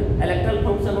 ठीक है। इलेक्टरल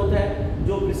फंक्शन होता है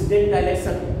जो प्रेसिडेंट का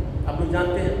इलेक्शन, आप लोग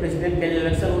जानते हैं प्रेसिडेंट का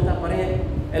इलेक्शन होता है, पढ़े हैं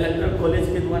इलेक्टरल कॉलेज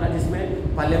के द्वारा,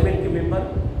 जिसमें पार्लियामेंट के मेंबर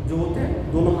जो होते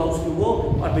हैं दोनों हाउस के वो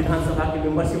और विधानसभा के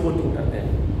मेंबर से वोटिंग करते हैं।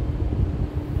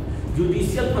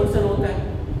 जुडिशियल फंक्शन होता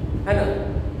है ना,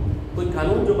 कोई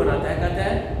कानून जो बनाता है कहता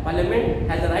है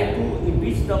parliament has the right to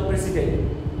impeach the president,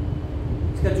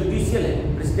 इसका जुडिशियल है,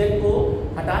 प्रेसिडेंट को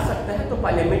हटा सकता है तो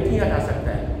पार्लियामेंट ही हटा सकता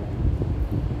है।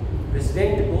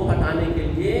 प्रेसिडेंट को हटाने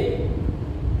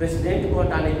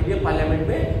के लिए पार्लियामेंट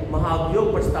में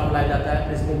महाभियोग प्रस्ताव लाया जाता है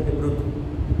प्रेसिडेंट के विरुद्ध,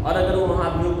 और अगर वो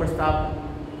महाभियोग प्रस्ताव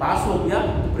पास हो गया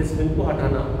तो प्रेसिडेंट को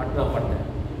हटना पड़ता है।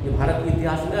 ये भारत के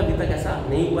इतिहास में अभी तक ऐसा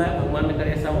नहीं हुआ है, भगवान न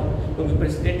करे ऐसा हो, क्योंकि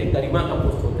प्रेसिडेंट एक गरिमा का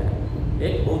पोस्ट होता है,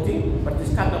 एक बहुत ही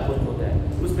प्रतिष्ठा का पोस्ट होता है,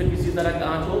 उस पर किसी तरह का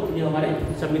आँच हो तो ये हमारे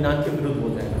संविधान के विरुद्ध हो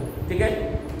जाएगा, ठीक है।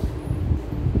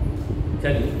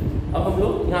 चलिए अब हम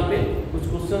लोग यहाँ पे कुछ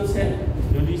क्वेश्चंस हैं,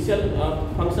 जुडिशियल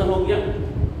फंक्शन हो गया।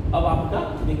 अब आपका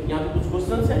देखिए यहाँ पे कुछ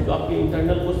क्वेश्चंस हैं जो आपके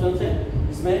इंटरनल क्वेश्चंस हैं,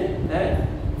 इसमें है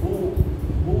who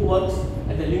works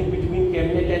as a link between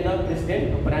cabinet and the president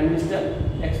और prime minister,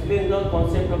 explain the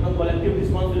concept of the collective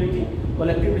responsibility.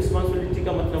 Collective responsibility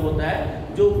का मतलब होता है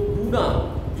जो पूरा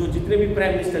जो जितने भी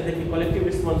प्राइम मिनिस्टर, देखिए collective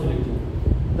responsibility,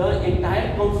 the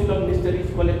entire council of minister is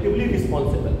collectively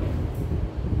responsible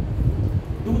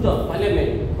to the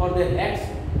parliament for their acts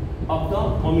of the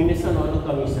nomination or the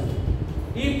commission.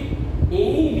 If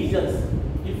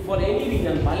for any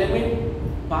reason parliament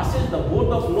passes the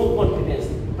vote of no confidence,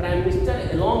 prime minister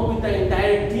along with the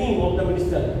entire team of the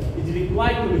minister is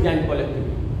required to resign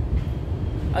collectively.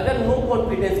 अगर no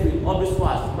confidence भी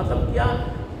अविश्वास, मतलब क्या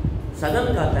सदन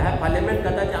कहता है, parliament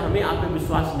कहता है कि हमें आप पे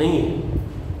विश्वास नहीं है,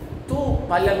 तो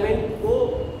पार्लियामेंट को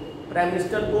प्राइम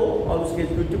मिनिस्टर को और उसके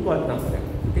एग्जीक्यूटिव को हटना पड़ेगा,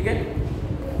 ठीक है।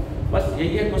 बस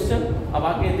यही है क्वेश्चन। अब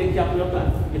आगे देखिए आप लोग का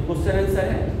ये क्वेश्चन आंसर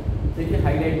है, देखिए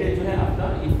हाईलाइटेड जो है आपका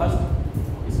ये फर्स्ट,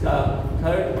 इसका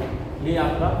थर्ड, ये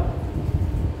आपका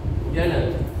जो है ना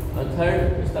थर्ड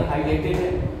इसका हाईलाइटेड है,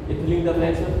 ये filling the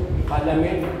blanks,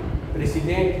 parliament,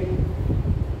 president,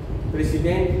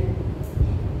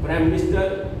 prime minister,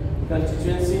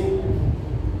 constituency,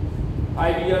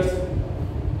 5 years,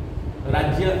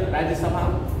 Rajya Sabha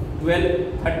 12,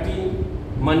 30,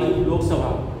 money,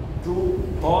 Lok Sabha, true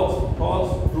false false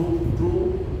true true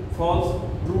false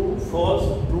true false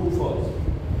true false.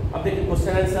 अब देखिए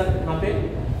क्वेश्चन आंसर यहाँ पे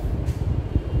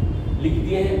लिख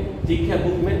दिए हैं, ठीक है,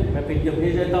 बुक में मैं PDF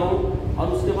भेज देता हूँ। और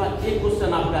उसके बाद एक क्वेश्चन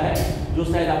आपका है जो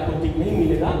शायद आपको ठीक नहीं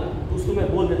मिलेगा, तो उसको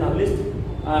मैं बोल देता हूँ, list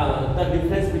the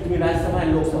difference between Rajya Sabha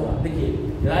and Lok Sabha. देखिए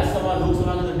राज्यसभा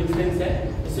लोकसभा का जो डिफरेंस है,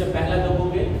 इसमें पहला जब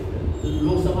होंगे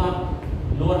Lok Sabha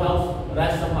lower house,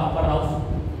 Rajya Sabha upper house,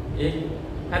 एक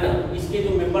है ना। इसके जो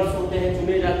मेंबर्स होते हैं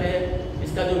चुने जाते हैं,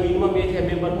 इसका जो मिनिमम एज है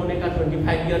मेंबर होने का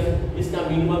 25 years, इसका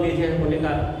मिनिमम एज है होने का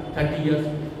 30 years।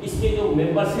 इसके जो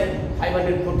मेंबर्स हैं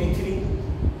 543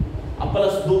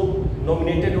 प्लस 2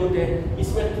 नॉमिनेटेड होते हैं,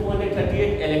 इसमें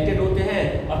 238 इलेक्टेड होते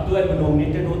हैं और 12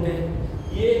 नॉमिनेटेड होते हैं।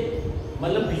 ये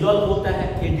मतलब डिजॉल्व होता है,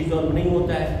 ये डिजॉल्व नहीं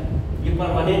होता है, ये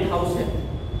परमानेंट हाउस है,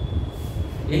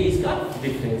 यही इसका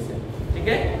डिफरेंस है, ठीक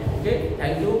है। Okay,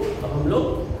 thank you. अब हम लोग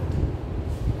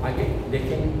आगे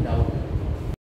देखेंगे।